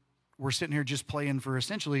we're sitting here just playing for,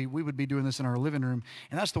 essentially, we would be doing this in our living room,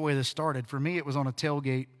 and that's the way this started. For me, it was on a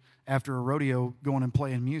tailgate after a rodeo, going and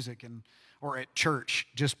playing music, or at church,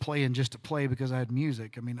 just playing just to play because I had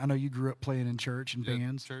music. I mean, I know you grew up playing in church and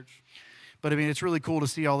bands. Church. But I mean, it's really cool to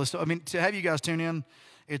see all this stuff. I mean, to have you guys tune in,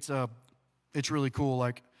 it's really cool.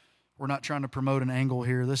 Like, we're not trying to promote an angle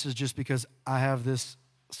here. This is just because I have this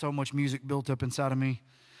so much music built up inside of me.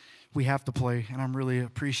 We have to play, and I'm really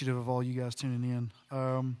appreciative of all you guys tuning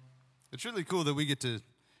in. It's really cool that we get to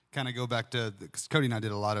kind of go back to, because Cody and I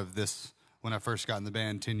did a lot of this when I first got in the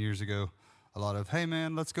band 10 years ago. A lot of, hey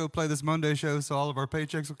man, let's go play this Monday show so all of our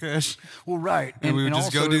paychecks will cash. Well, right. And we would just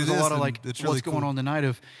also, go do there's this. a lot of and like, it's what's really going cool. on tonight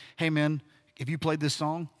of, hey man, if you played this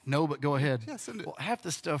song, no, but go ahead. Yeah, send it. Well, half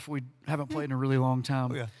the stuff we haven't played in a really long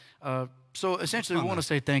time. Oh, yeah. So essentially, we want to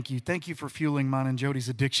say thank you. Thank you for fueling mine and Jody's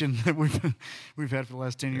addiction that we've had for the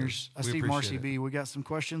last 10 years. I we see appreciate Marcy it. B. We got some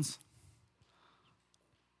questions.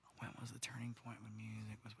 When was the turning point when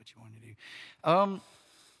music was what you wanted to do?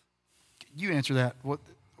 You answer that. What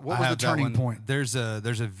was the turning point? There's a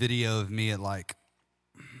video of me at like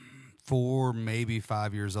 4, maybe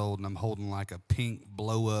 5 years old, and I'm holding like a pink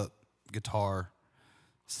blow up guitar,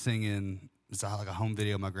 singing. It's like a home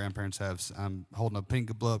video my grandparents have. I'm holding a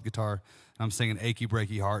pink blow up guitar, and I'm singing "Achy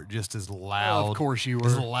Breaky Heart" just as loud. Of course you were.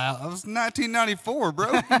 As loud. I was 1994,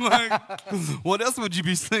 bro. Like, what else would you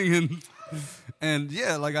be singing? And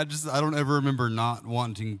yeah, like I don't ever remember not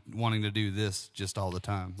wanting to do this just all the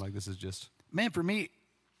time. Like this is just. Man, for me,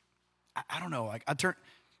 I don't know. Like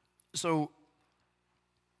so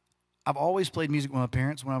I've always played music with my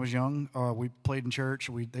parents when I was young. We played in church.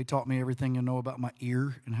 They taught me everything I know about my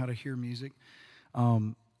ear and how to hear music.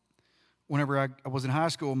 Whenever I was in high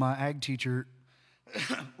school, my ag teacher,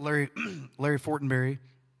 Larry Fortenberry,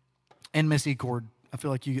 and Miss Ecord, I feel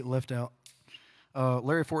like you get left out.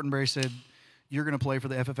 Larry Fortenberry said, "You're going to play for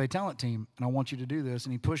the FFA talent team, and I want you to do this."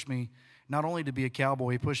 And he pushed me not only to be a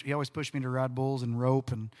cowboy, he always pushed me to ride bulls and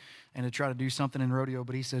rope and to try to do something in rodeo.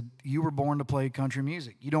 But he said, "You were born to play country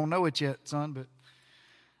music. You don't know it yet, son,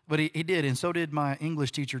 but he did." And so did my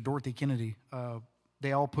English teacher, Dorothy Kennedy.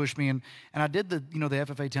 They all pushed me, and I did the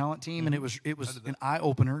FFA talent team, and it was an eye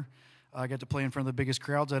opener. I got to play in front of the biggest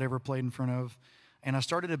crowds I'd ever played in front of, and I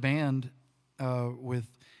started a band with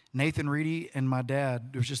Nathan Reedy and my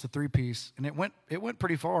dad. It was just a 3-piece, and it went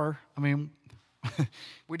pretty far. I mean,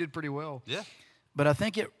 we did pretty well. Yeah. But I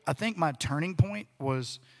think my turning point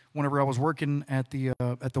was whenever I was working at the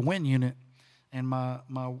WIN unit, and my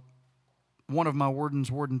one of my wardens,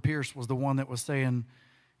 Warden Pierce, was the one that was saying,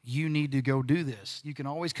 "You need to go do this. You can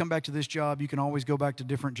always come back to this job. You can always go back to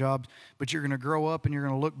different jobs, but you're going to grow up and you're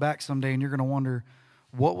going to look back someday and you're going to wonder,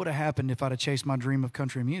 what would have happened if I'd have chased my dream of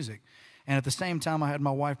country music?" And at the same time, I had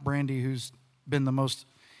my wife, Brandy, who's been the most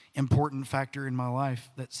important factor in my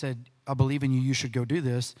life, that said, "I believe in you. You should go do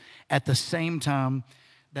this." At the same time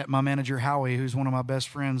that my manager, Howie, who's one of my best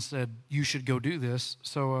friends, said, "You should go do this."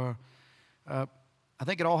 So I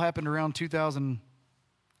think it all happened around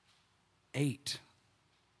 2008,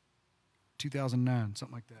 2009,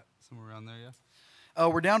 something like that. Somewhere around there, yeah.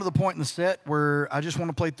 We're down to the point in the set where I just want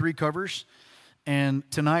to play 3 covers. And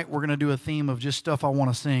tonight we're going to do a theme of just stuff I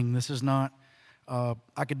want to sing. This is not,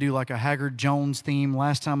 I could do like a Haggard Jones theme.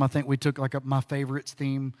 Last time I think we took like my favorites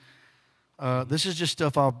theme. This is just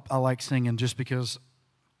stuff I like singing just because.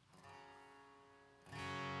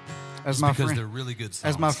 Because they're really good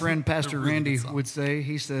songs. As my friend Pastor They're really Randy good songs. would say,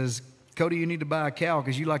 he says, "Cody, you need to buy a cow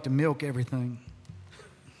because you like to milk everything."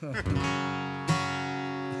 Here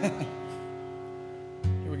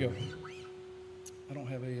we go. I don't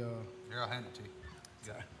have a... Here, I'll hand it to you.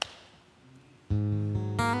 Yeah.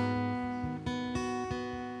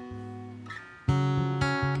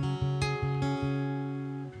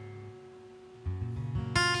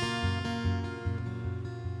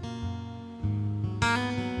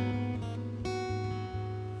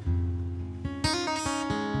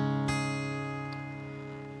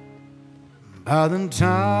 By the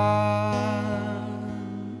time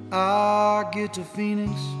I get to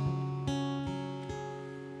Phoenix,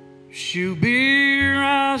 she'll be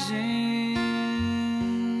rising.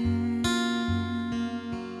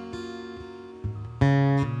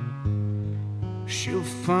 She'll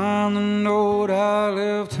find the note I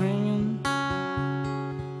left hanging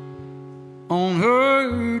on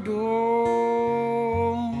her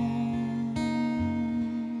door.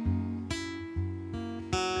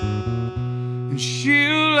 And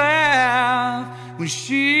she'll laugh when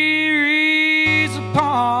she reads the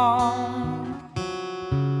part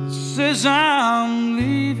that says I'm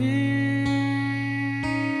leaving.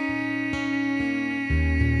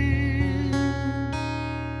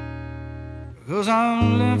 'Cause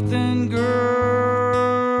I've left that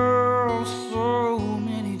girl so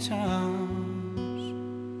many times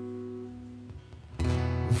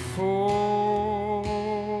before.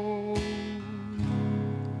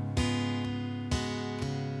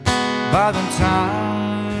 By the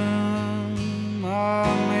time I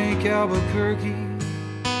make Albuquerque,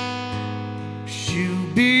 she'll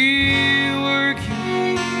be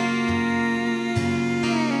working.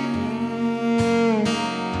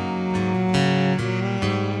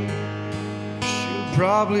 She'll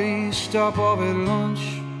probably stop off at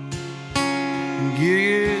lunch and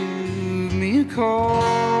give me a call.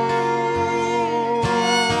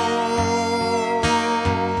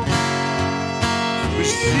 But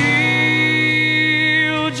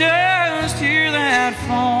she'll just hear that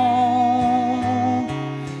phone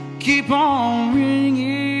keep on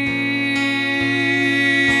ringing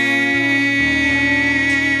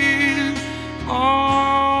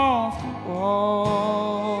off the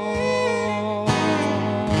wall.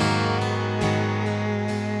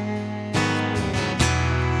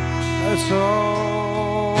 That's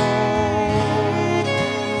all.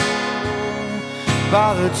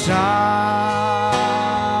 By the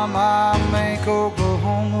time I make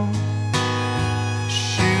Oklahoma,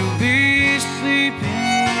 she'll be sleeping.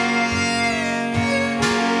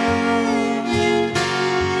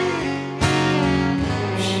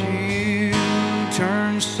 She'll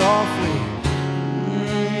turn softly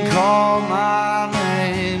and call my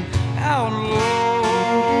name out low.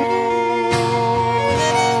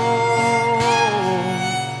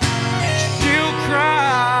 She'll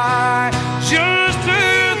cry just to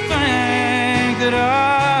think that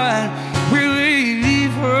I'd really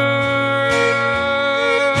leave her.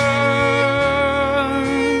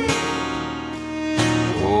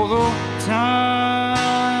 Although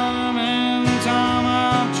time and time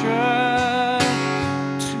I've tried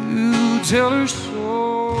to tell her so,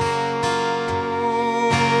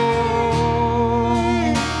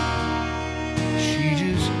 she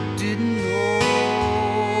just didn't know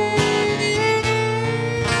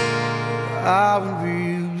I would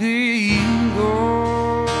really go.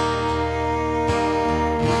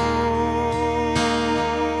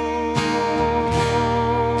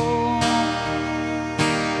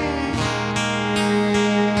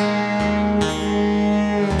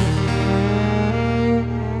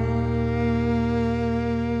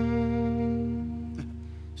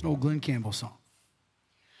 It's an old Glenn Campbell song.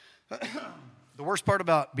 The worst part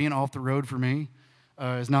about being off the road for me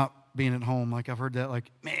is not being at home. Like, I've heard that, like,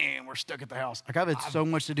 man, we're stuck at the house. Like, I've had so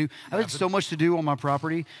much to do. I've had so much to do on my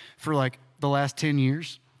property for, like, the last 10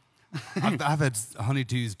 years. I've had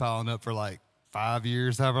honeydews piling up for like 5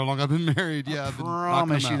 years, however long I've been married. Yeah, I've been knocking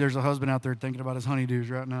Promise them you out. there's a husband out there thinking about his honeydews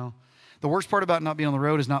right now. The worst part about not being on the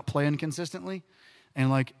road is not playing consistently. And,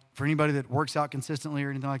 like, for anybody that works out consistently or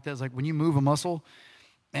anything like that, it's like when you move a muscle,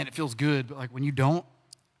 man, it feels good. But, like, when you don't,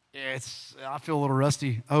 I feel a little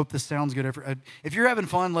rusty. I hope this sounds good. If you're having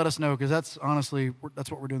fun, let us know, because that's honestly,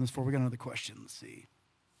 that's what we're doing this for. We got another question. Let's see.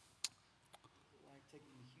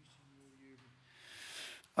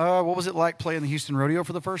 What was it like playing the Houston Rodeo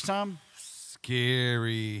for the first time?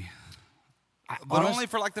 Scary. But only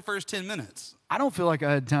for like the first 10 minutes. I don't feel like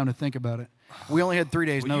I had time to think about it. We only had 3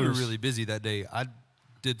 days Well, you notice. were really busy that day. I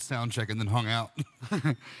did sound check and then hung out.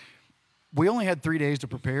 We only had 3 days to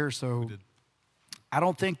prepare, so I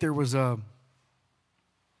don't think there was a...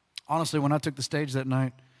 Honestly, when I took the stage that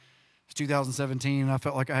night, it's 2017, and I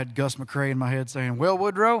felt like I had Gus McCrae in my head saying, well,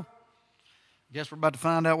 Woodrow, guess we're about to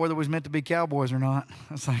find out whether we was meant to be cowboys or not.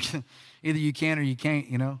 It's like, either you can or you can't,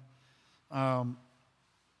 you know.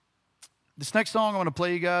 This next song I'm going to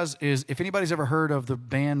play you guys is, if anybody's ever heard of the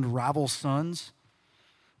band Rival Sons,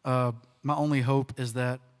 my only hope is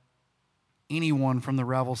that anyone from the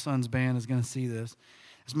Rival Sons band is going to see this.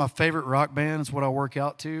 It's my favorite rock band. It's what I work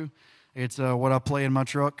out to. It's what I play in my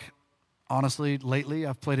truck. Honestly, lately,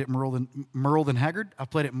 I've played it Merle than Haggard. I've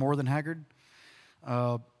played it more than Haggard.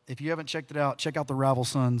 If you haven't checked it out, check out the Rival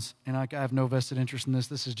Sons. And I have no vested interest in this.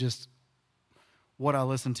 This is just what I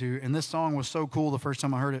listen to. And this song was so cool the first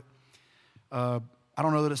time I heard it. I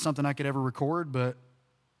don't know that it's something I could ever record, but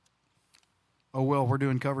oh well, we're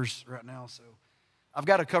doing covers right now. So I've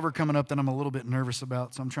got a cover coming up that I'm a little bit nervous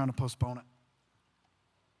about, so I'm trying to postpone it.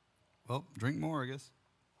 Well, drink more, I guess.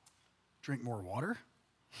 Drink more water?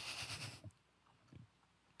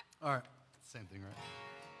 All right. Same thing, right?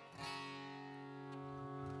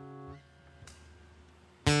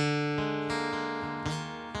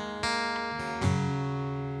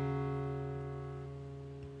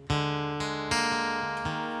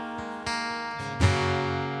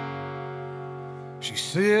 She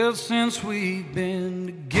said, since we've been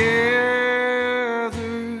together,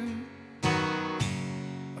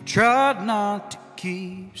 I tried not to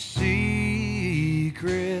keep secrets.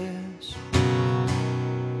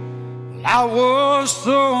 Well, I was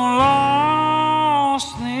so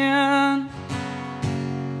lost then,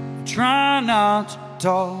 trying not to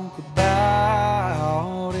talk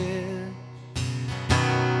about it.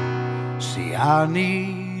 See, I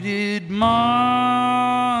needed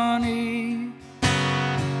money,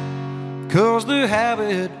 'cause the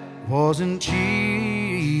habit wasn't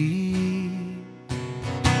cheap.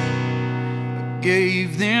 I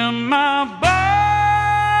gave them my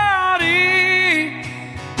body,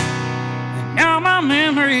 and now my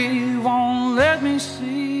memory won't let me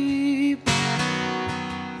sleep.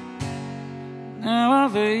 Now I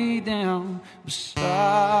lay down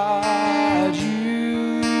beside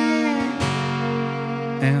you,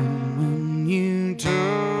 and when you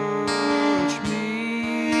touch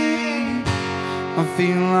me, I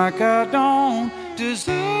feel like I don't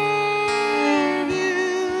deserve you.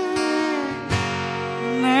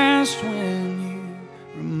 And that's when you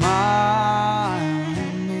remind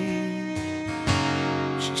me.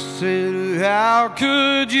 She said, how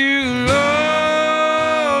could you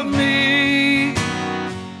love me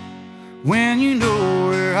when you know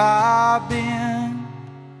where I've been?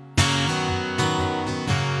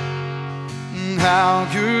 And how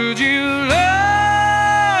could you love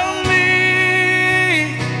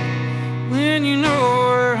when you know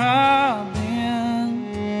where I've been?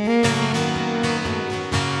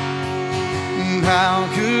 And how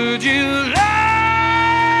could you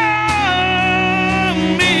love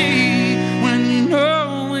me when you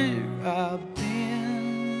know where I've been?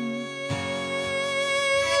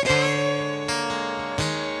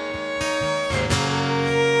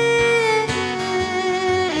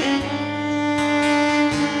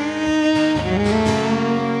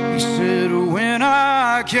 He said, when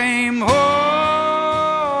I came home,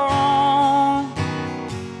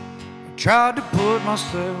 I tried to put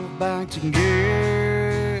myself back together.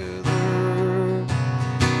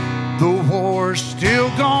 The war's still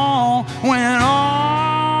gone, went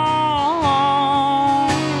on,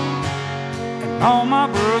 and all my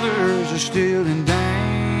brothers are still in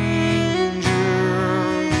danger.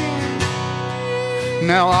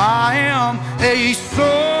 Now I am a soldier,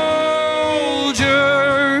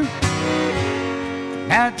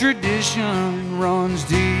 that tradition runs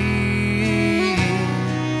deep.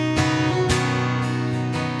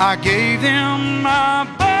 I gave them my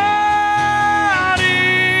body,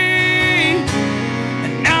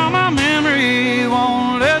 and now my memory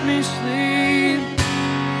won't let me sleep.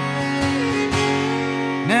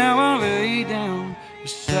 Now I lay down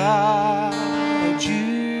beside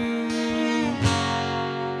you,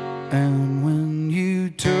 and when you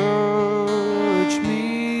touch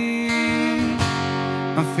me,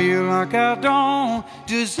 I feel like I don't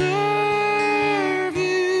deserve you.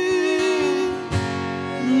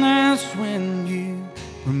 And that's when you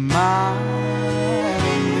remind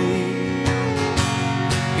me.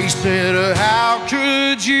 He said, how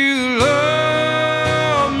could you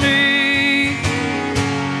love me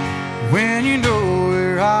when you know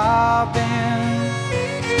where I've been?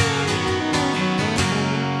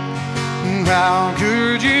 How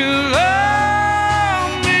could you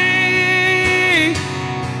love me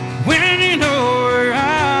when you know where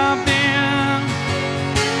I've been?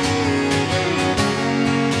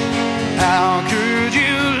 How could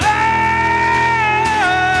you love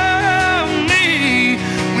me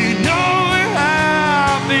when you know where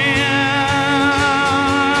I've been?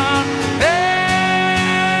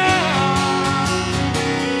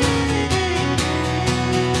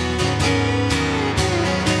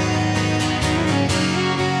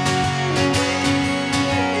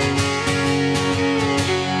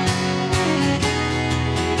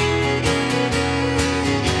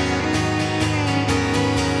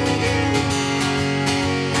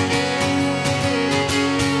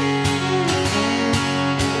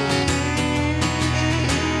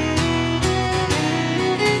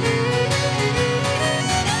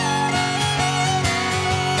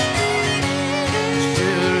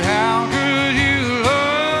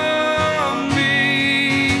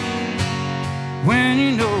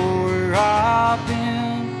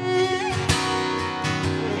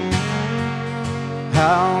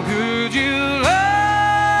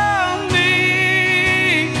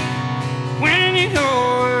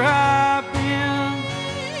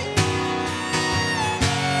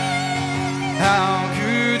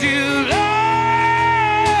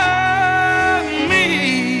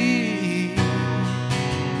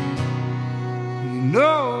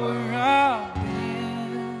 where I've been.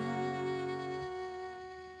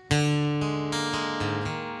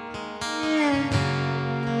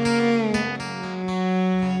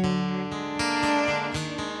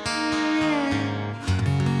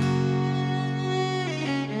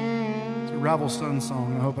 It's a Rival Sun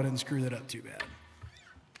song. I hope I didn't screw that up too bad.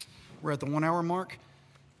 We're at the 1 hour mark.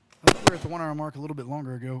 I think we were at the 1 hour mark a little bit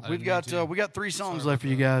longer ago. We got 3 songs left for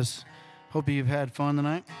you guys. Hope you've had fun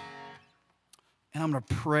tonight. And I'm gonna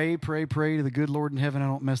pray to the good Lord in heaven I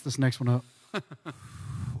don't mess this next one up.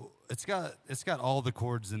 It's got all the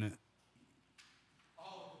chords in it.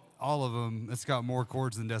 All of them. It's got more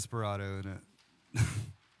chords than Desperado in it.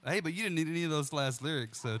 Hey, but you didn't need any of those last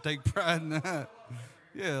lyrics, so take pride in that.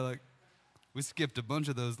 Yeah, like we skipped a bunch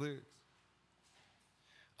of those lyrics.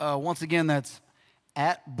 Once again, that's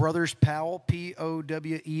at Brothers Powell, Powell.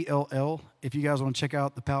 If you guys want to check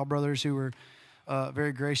out the Powell brothers, who were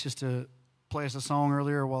very gracious to play us a song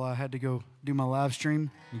earlier while I had to go do my live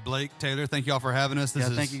stream. Blake, Taylor, thank y'all for having us. This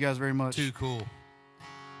is thank you guys very much. Too cool.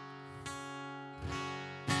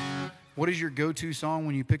 What is your go-to song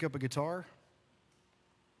when you pick up a guitar?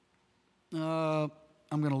 I'm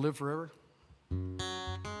Gonna Live Forever.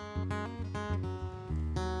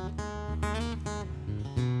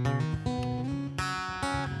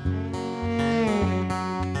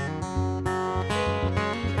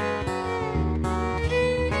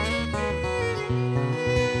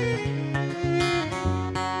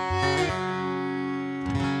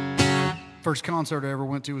 First concert I ever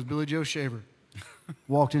went to was Billy Joe Shaver.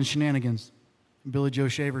 Walked in Shenanigans. Billy Joe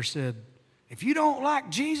Shaver said, "If you don't like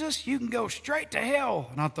Jesus, you can go straight to hell."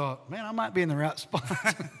 And I thought, man, I might be in the right spot.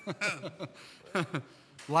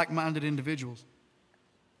 Like-minded individuals.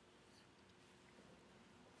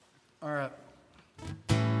 All right.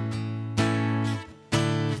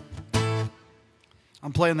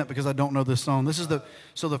 I'm playing that because I don't know this song. This is the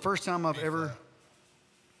first time I've ever...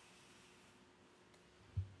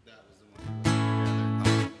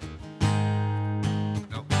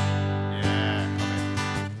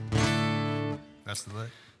 That's the lick.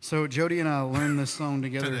 So Jody and I learned this song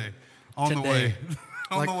together Today. On the way.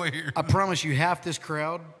 On the way here. I promise you, half this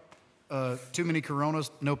crowd, too many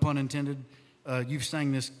Coronas, no pun intended, you've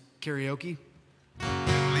sang this karaoke.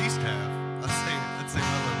 At least half. I'd say well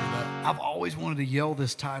over that. I've always wanted to yell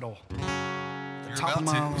this title. You're about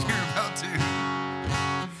to. You're about to.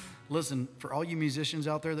 Listen, for all you musicians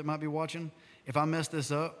out there that might be watching, if I mess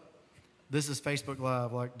this up, this is Facebook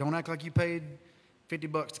Live. Like, don't act like you paid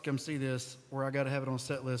 $50 to come see this, where I got to have it on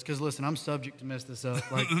set list. Because listen, I'm subject to mess this up.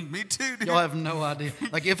 Like, me too, dude. Y'all have no idea.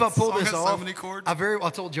 Like, if I pull this off, so many chords. I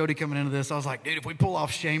told Jody coming into this, I was like, dude, if we pull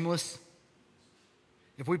off Shameless,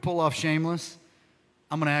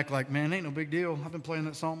 I'm gonna act like, man, ain't no big deal. I've been playing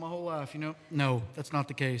that song my whole life, you know. No, that's not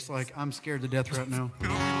the case. Like, I'm scared to death right now. We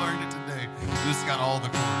learned it today. This got all the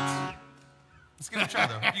chords. Let's give it a try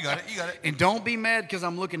though. You got it. You got it. And don't be mad because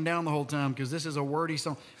I'm looking down the whole time, because this is a wordy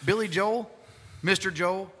song. Billy Joel. Mr.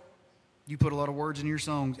 Joel, you put a lot of words in your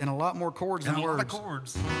songs, and a lot more chords than words. A lot of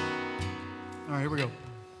chords. All right, here we go.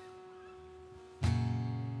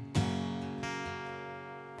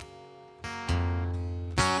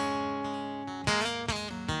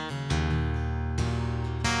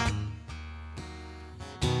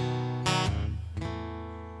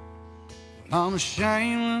 I'm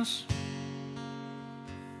shameless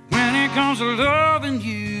when it comes to loving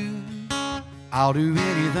you. I'll do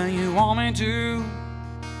anything you want me to.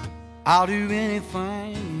 I'll do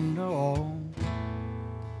anything at all.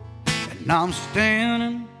 And I'm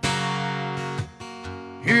standing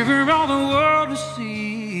here for all the world to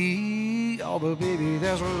see. All the baby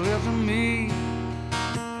that's left of me,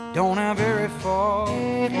 don't have very far.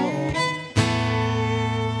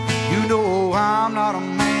 You know I'm not a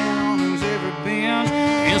man who's ever been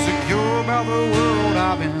insecure about the world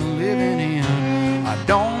I've been living in. I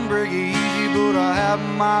don't break easy, but I have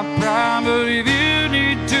my pride. But if you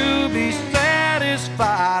need to be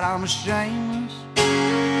satisfied, I'm shameless.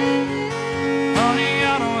 Honey,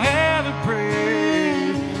 I don't have a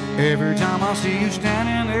prayer. Every time I see you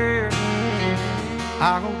standing there,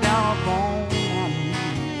 I go down upon my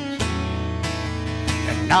knees.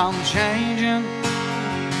 And I'm changing.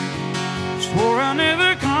 Swore I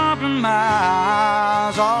never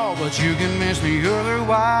compromise. Oh, but you can miss me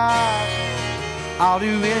otherwise. I'll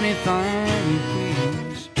do anything,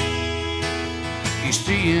 please. You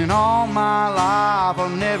see, in all my life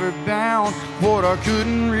I've never bound what I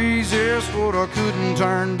couldn't resist, what I couldn't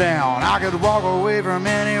turn down. I could walk away from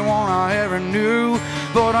anyone I ever knew,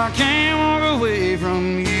 but I can't walk away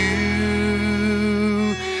from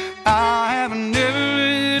you. I have never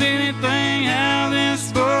let anything have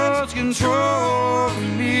this much control of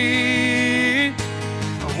me.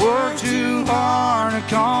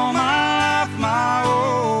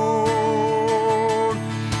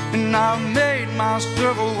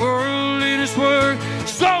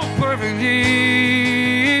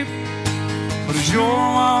 'cause you're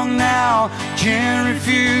one now, can't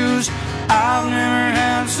refuse. I've never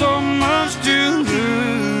had so much to lose.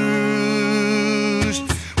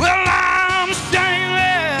 Well, I'm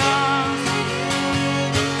stainless.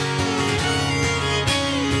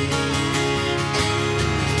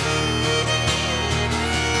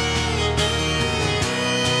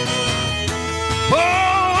 Oh,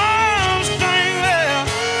 I'm stainless.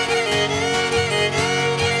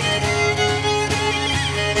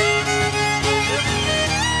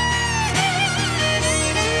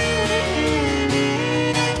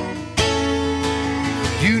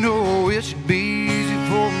 You know it should be easy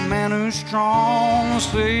for a man who's strong to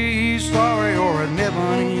say he's sorry or admit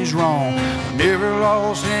when he's wrong. Never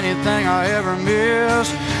lost anything I ever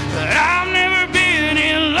missed. I've never been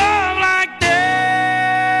in love like this.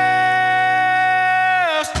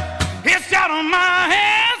 It's out of my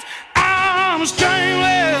hands. I'm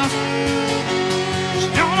stainless.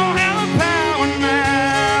 Still don't have the power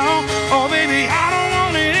now. Oh, baby, I don't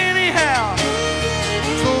want it anyhow.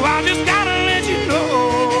 So I just gotta let you know.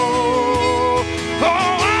 Oh,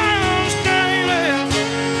 I'm stainless.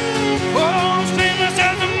 Oh, I'm stainless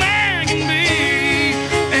as a man can be.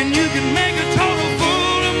 And you can make a total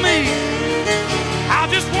fool of me. I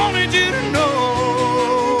just wanted you to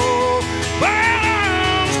know. Well,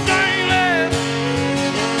 I'm stainless.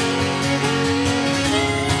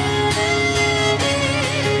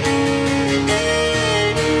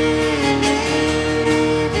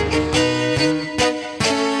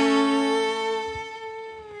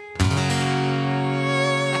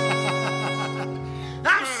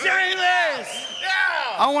 I'm stainless.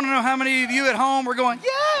 I want to know how many of you at home were going,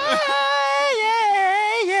 yeah,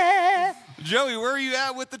 yeah, yeah. Joey, where are you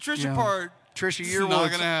at with the Trisha Yeah. part? Trisha, It's you're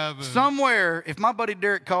not gonna happen. somewhere. If my buddy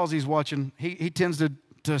Derek calls, he's watching. He tends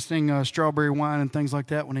to sing strawberry wine and things like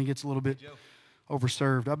that when he gets a little bit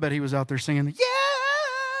overserved. I bet he was out there singing the, yeah.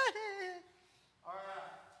 All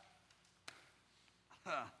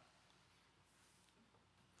right.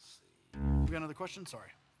 We got another question? Sorry.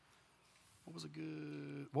 What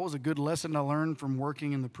was a good lesson I learned from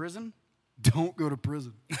working in the prison? Don't go to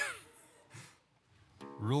prison.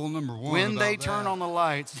 Rule number one. When they about turn that- on the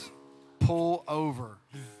lights, pull over.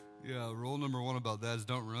 Yeah, rule number one about that is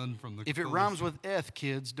don't run from the. If it police. rhymes with F,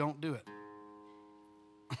 kids, don't do it.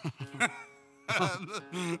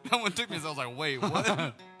 That one took me. So I was like, wait, what?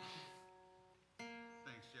 Thanks,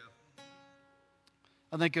 Jeff.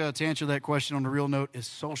 I think to answer that question on a real note is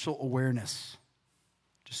social awareness.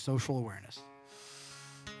 Just social awareness.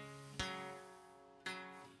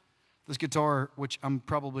 This guitar, which I'm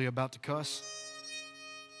probably about to cuss,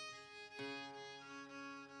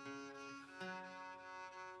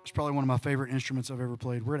 it's probably one of my favorite instruments I've ever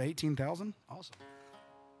played. We're at 18,000? Awesome.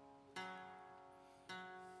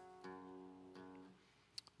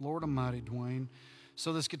 Lord Almighty, Dwayne.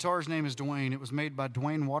 So this guitar's name is Dwayne. It was made by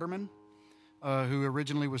Dwayne Waterman, who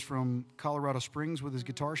originally was from Colorado Springs with his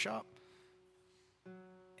guitar shop.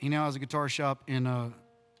 He now has a guitar shop in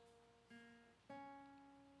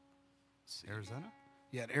Arizona?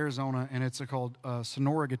 Arizona, and it's called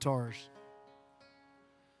Sonora Guitars.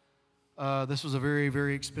 This was a very,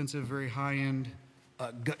 very expensive, very high-end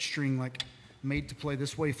gut string, like made to play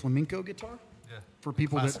this way flamenco guitar. Yeah. For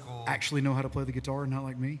people Classical. that actually know how to play the guitar, not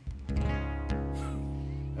like me.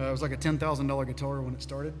 It was like a $10,000 guitar when it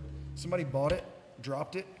started. Somebody bought it,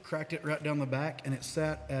 dropped it, cracked it right down the back, and it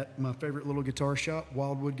sat at my favorite little guitar shop,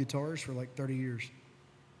 Wildwood Guitars, for like 30 years.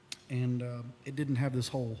 And it didn't have this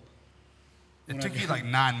hole. It took you like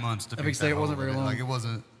 9 months to I fix think that it wasn't hole in very long. Like it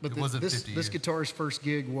wasn't. But It wasn't this 50 years. guitar's first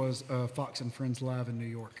gig was Fox and Friends Live in New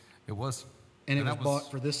York. It was. And it was that bought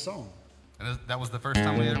for this song. And that was the first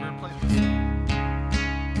time we ever played this.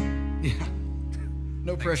 Yeah.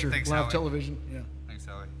 No pressure. thanks, Live Howie. television. Yeah. Thanks,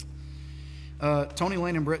 Howie. Tony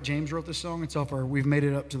Lane and Brett James wrote this song. It's off our. We've made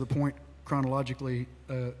it up to the point chronologically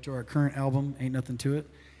to our current album. Ain't nothing to it.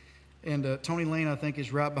 And Tony Lane, I think,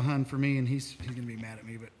 is right behind for me, and he's gonna be mad at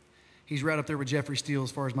me, but he's right up there with Jeffrey Steele as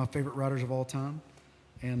far as my favorite writers of all time.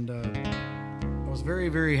 And I was very,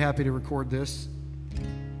 very happy to record this.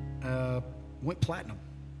 Went platinum.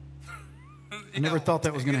 I never thought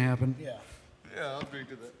that was going to happen. Yeah, I'll agree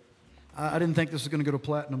to that. I didn't think this was going to go to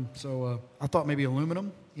platinum, so I thought maybe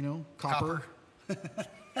aluminum, copper. You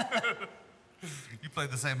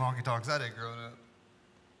played the same honky tonks I did growing up.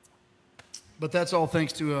 But that's all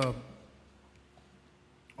thanks to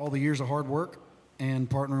all the years of hard work and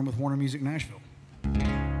partnering with Warner Music Nashville.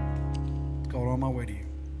 It's called On My Way to You.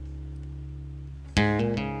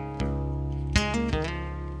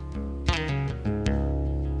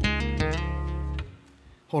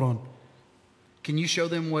 Hold on. Can you show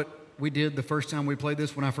them what we did the first time we played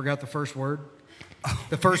this when I forgot the first word?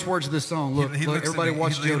 The first words of this song. Look, look everybody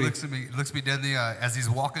watch Jody. He looks at me dead in the eye as he's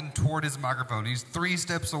walking toward his microphone. He's 3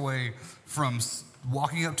 steps away from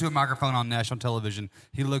walking up to a microphone on national television.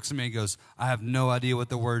 He looks at me and goes, I have no idea what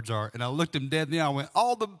the words are. And I looked him dead in the eye and went,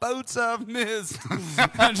 all the boats I've missed.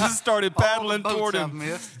 I just started paddling toward him.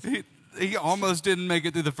 He almost didn't make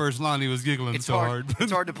it through the first line. He was giggling so hard.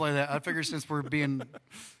 It's hard to play that. I figure since we're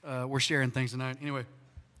sharing things tonight. Anyway.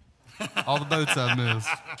 All the boats I've missed.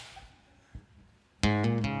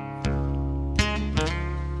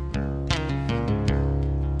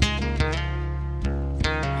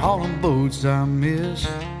 All the boats I missed,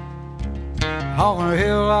 all the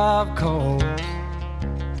hell I've caused,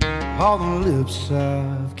 all the lips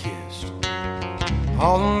I've kissed,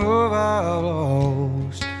 all the love I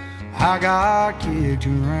lost. I got kicked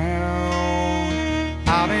around,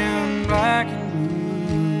 I've been black and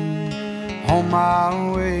blue on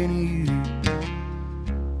my way to you.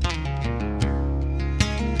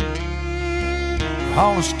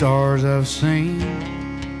 All the stars I've seen,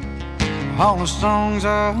 all the songs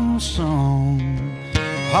I've sung,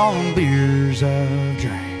 all the beers I've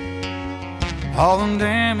drank, all the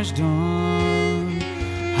damage done.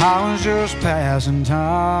 I was just passing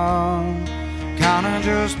time, kinda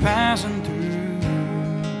just passing through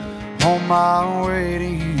on my way to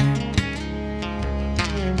you.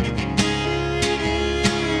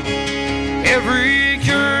 Every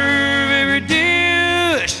curve, every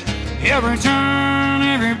ditch, every turn,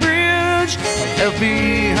 every bridge left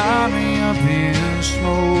behind me up in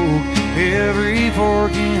smoke, every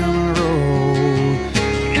fork in the road.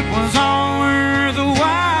 It was all worth the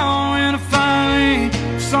while when I finally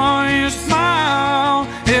saw you smile.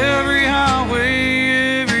 Every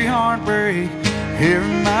highway, every heartbreak,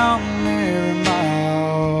 every mountain, every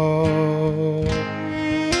mile.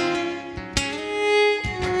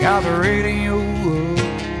 I got the radio up,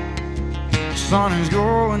 the sun is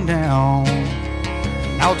going down.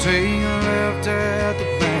 I'll take a left at the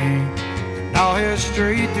bank, and I'll head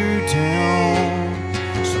straight through town.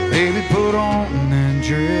 So baby, put on that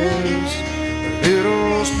dress, a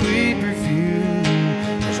little sweet perfume,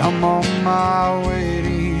 'cause I'm on my way to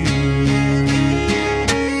you.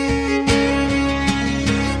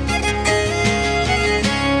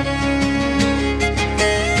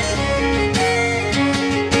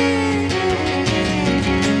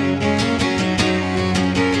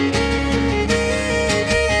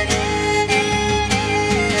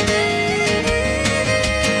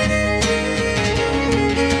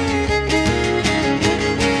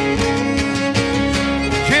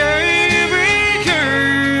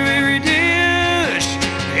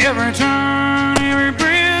 Every turn, every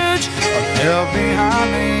bridge left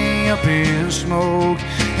behind me up in smoke,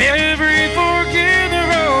 every fork in the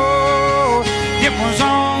road. It was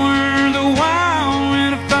all worth the while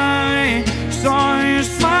when I finally saw you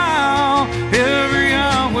smile. Every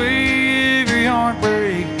highway, every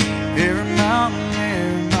heartbreak, every mountain,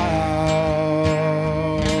 every mile.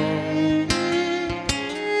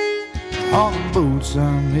 All the boots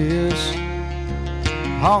I missed,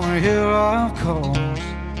 all the hill I've caused,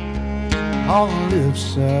 all the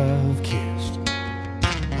lips I've kissed,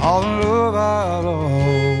 all the love I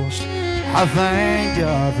lost. I thank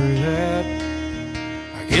God for that.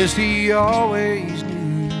 I guess He always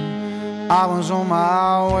knew I was on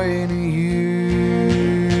my way to you.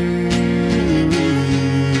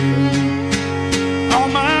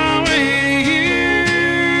 On my way to you.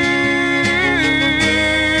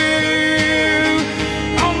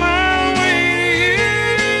 On my way to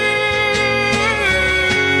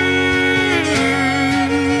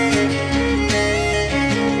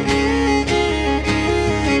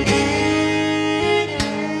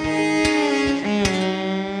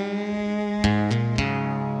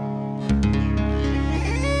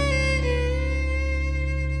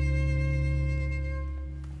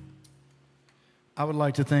I would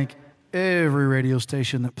like to thank every radio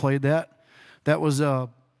station that played that. That was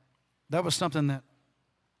something that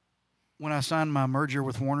when I signed my merger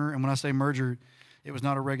with Warner, and when I say merger, it was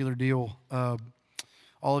not a regular deal. All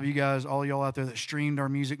of you guys, all y'all out there that streamed our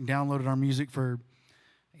music and downloaded our music for,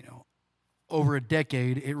 over a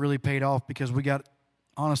decade, it really paid off because we got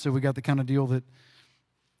the kind of deal that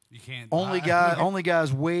You can't. only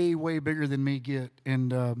guys way bigger than me get,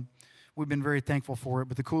 and we've been very thankful for it.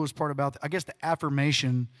 But the coolest part about I guess the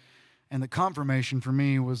affirmation and the confirmation for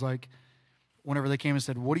me was like whenever they came and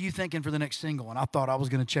said, "What are you thinking for the next single?" And I thought I was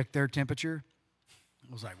going to check their temperature.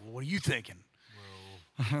 I was like, "Well, what are you thinking?"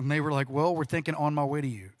 And they were like, "Well, we're thinking On My Way to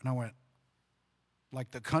You." And I went,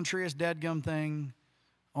 like the countryest dadgum thing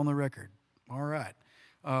on the record. All right.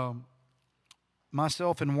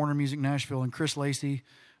 myself and Warner Music Nashville and Chris Lacey,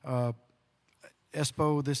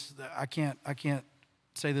 Espo, I can't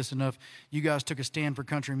say this enough. You guys took a stand for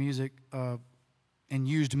country music and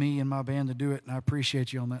used me and my band to do it, and I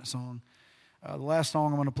appreciate you on that song. The last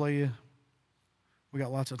song I'm going to play you, we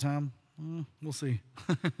got lots of time. We'll see.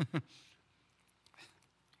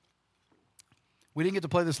 We didn't get to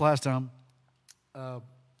play this last time.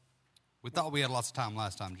 We thought we had lots of time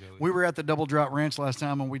last time, Joey. We were at the Double Drop Ranch last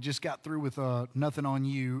time, and we just got through with Nothing on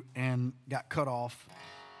You and got cut off.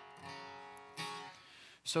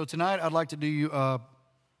 So tonight I'd like to do you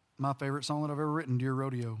my favorite song that I've ever written, Dear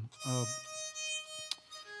Rodeo.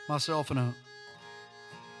 Myself and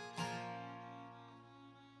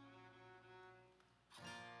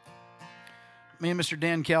me and Mr.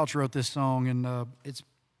 Dan Couch wrote this song, and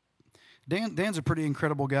Dan's a pretty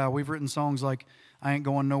incredible guy. We've written songs like I Ain't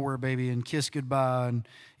Going Nowhere, Baby, and Kiss Goodbye, and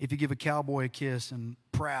If You Give a Cowboy a Kiss, and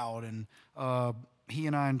Proud, and he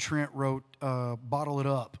and I and Trent wrote Bottle It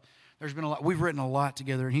Up. There's been a lot. We've written a lot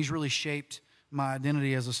together, and he's really shaped my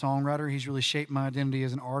identity as a songwriter. He's really shaped my identity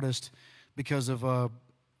as an artist because of, man,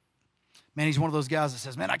 he's one of those guys that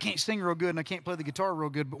says, man, I can't sing real good and I can't play the guitar real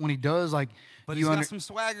good, but when he does, like, but he's got some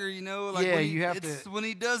swagger, you know. Like yeah, when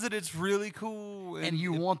he does it, it's really cool, and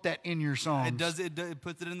you want that in your songs. It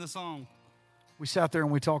puts it in the song. We sat there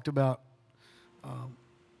and we talked about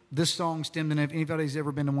this song stemmed in. If anybody's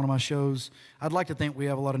ever been to one of my shows, I'd like to think we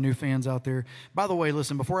have a lot of new fans out there. By the way,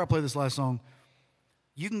 listen, before I play this last song,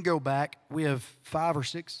 you can go back. We have 5 or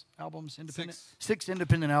 6 albums, independent. 6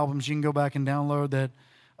 independent albums you can go back and download that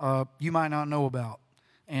you might not know about.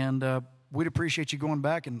 And we'd appreciate you going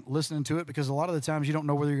back and listening to it, because a lot of the times you don't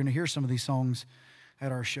know whether you're going to hear some of these songs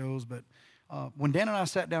at our shows. But when Dan and I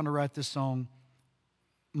sat down to write this song,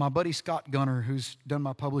 my buddy Scott Gunner, who's done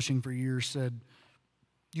my publishing for years, said,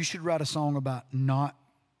 you should write a song about not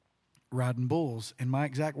riding bulls. And my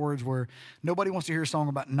exact words were, nobody wants to hear a song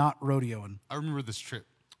about not rodeoing. I remember this trip.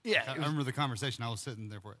 Yeah. I remember the conversation. I was sitting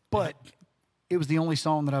there for it. But it was the only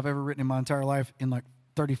song that I've ever written in my entire life in like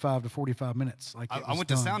 35 to 45 minutes. Like I went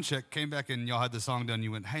to sound check, came back, and y'all had the song done.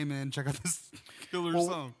 You went, hey, man, check out this killer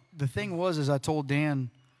song. The thing was, is I told Dan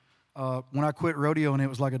when I quit rodeo, and it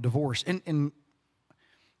was like a divorce. And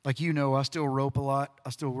like, you know, I still rope a lot. I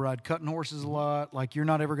still ride cutting horses a lot. Like, you're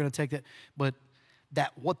not ever going to take that. But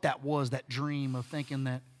what that was, that dream of thinking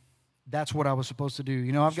that that's what I was supposed to do.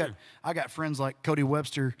 You know, I got friends like Cody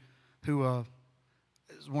Webster, who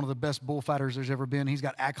is one of the best bullfighters there's ever been. He's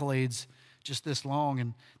got accolades just this long,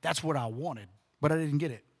 and that's what I wanted, but I didn't get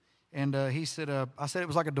it. And he said, I said it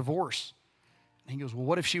was like a divorce. And he goes, well,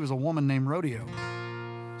 what if she was a woman named Rodeo?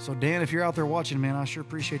 So, Dan, if you're out there watching, man, I sure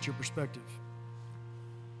appreciate your perspective.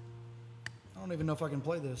 I don't even know if I can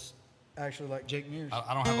play this, actually, like Jake Mears.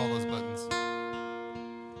 I don't have all those buttons.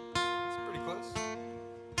 It's pretty close.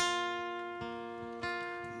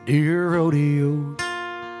 Dear Rodeo,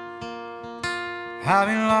 I'd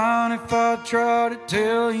be lying if I tried to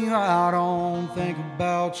tell you I don't think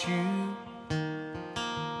about you.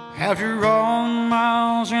 After all the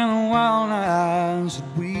miles and the wild nights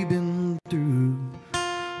that we've been through,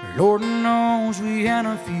 Lord knows we had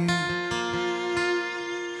a few.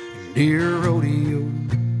 Dear Rodeo,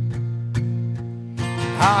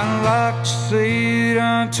 I'd like to say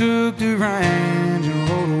that I took the reins and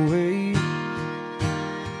rode away.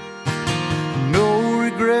 No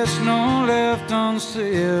regrets, no left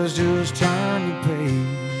unsaid, just turn the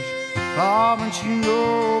page. Oh, but you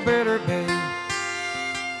know better, babe.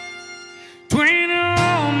 Between the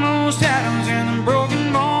almost atoms and the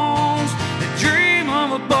broken bones, the dream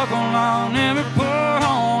of a buckle I'll never put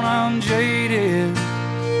on. I'm jaded,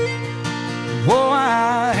 oh,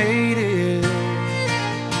 I hate it,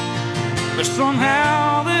 but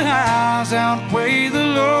somehow the highs outweigh the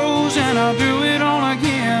lows, and I'll do it all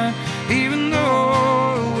again, even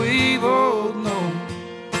though we both know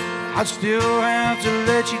I'd still have to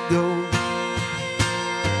let you go.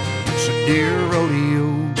 So, dear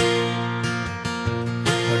Rodeo,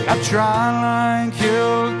 I tried like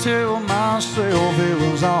hell to tell myself it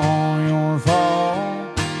was all your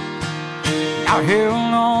fault. I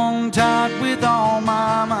held on tight with all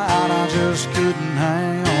my might, I just couldn't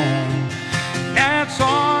hang on. That's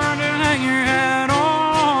hard to hang your hat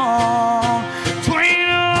on. Between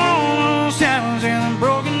all those saddles and the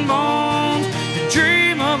broken bones, the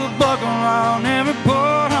dream of a buckle I'll never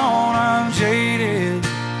put on. I'm jaded,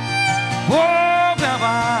 oh, have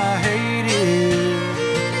I hated,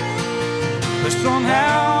 but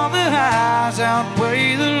somehow the highs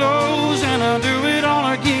outweigh the lows, and I'll do it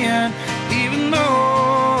all again, even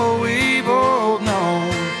though we both know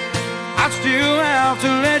I'd still have to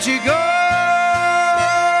let you go.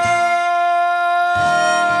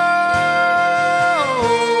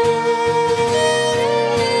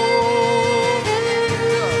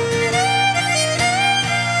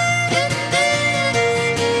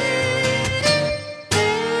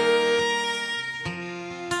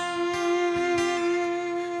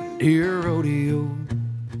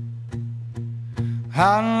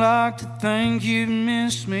 I'd like to think you'd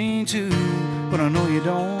miss me too, but I know you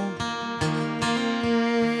don't.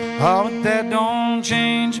 Oh, but that don't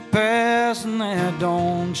change the past, and that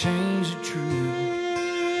don't change the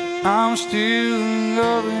truth. I'm still in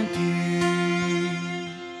love with you,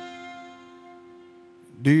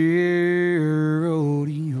 dear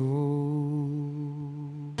rodeo.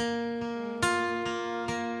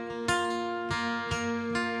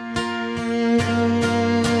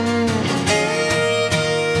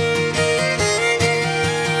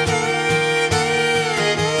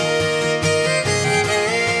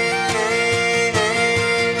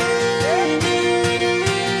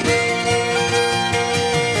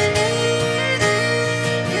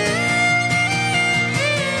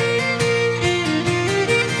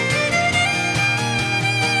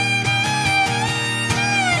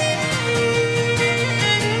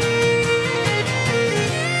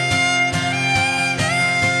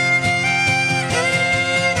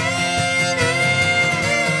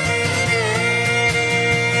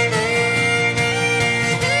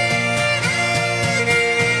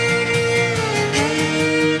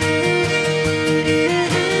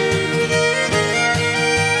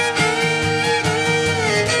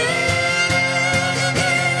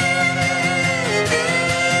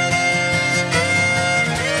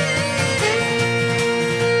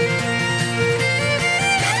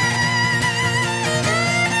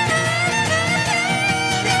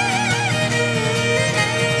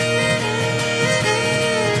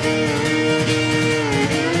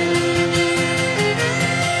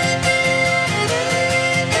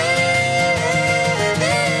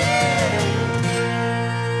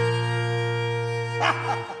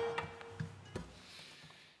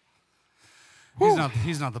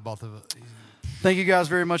 He's not the both of it. Thank you guys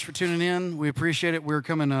very much for tuning in. We appreciate it. We're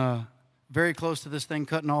coming very close to this thing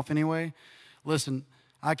cutting off anyway. Listen,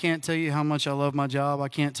 I can't tell you how much I love my job. I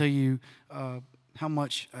can't tell you how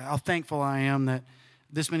thankful I am that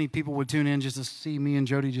this many people would tune in just to see me and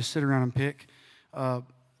Jody just sit around and pick.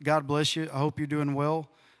 God bless you. I hope you're doing well.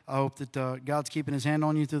 I hope that God's keeping his hand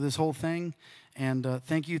on you through this whole thing. And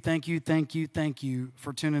thank you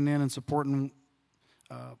for tuning in and supporting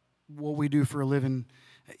what we do for a living,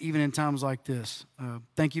 even in times like this.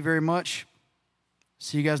 Thank you very much.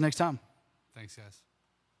 See you guys next time. Thanks, guys.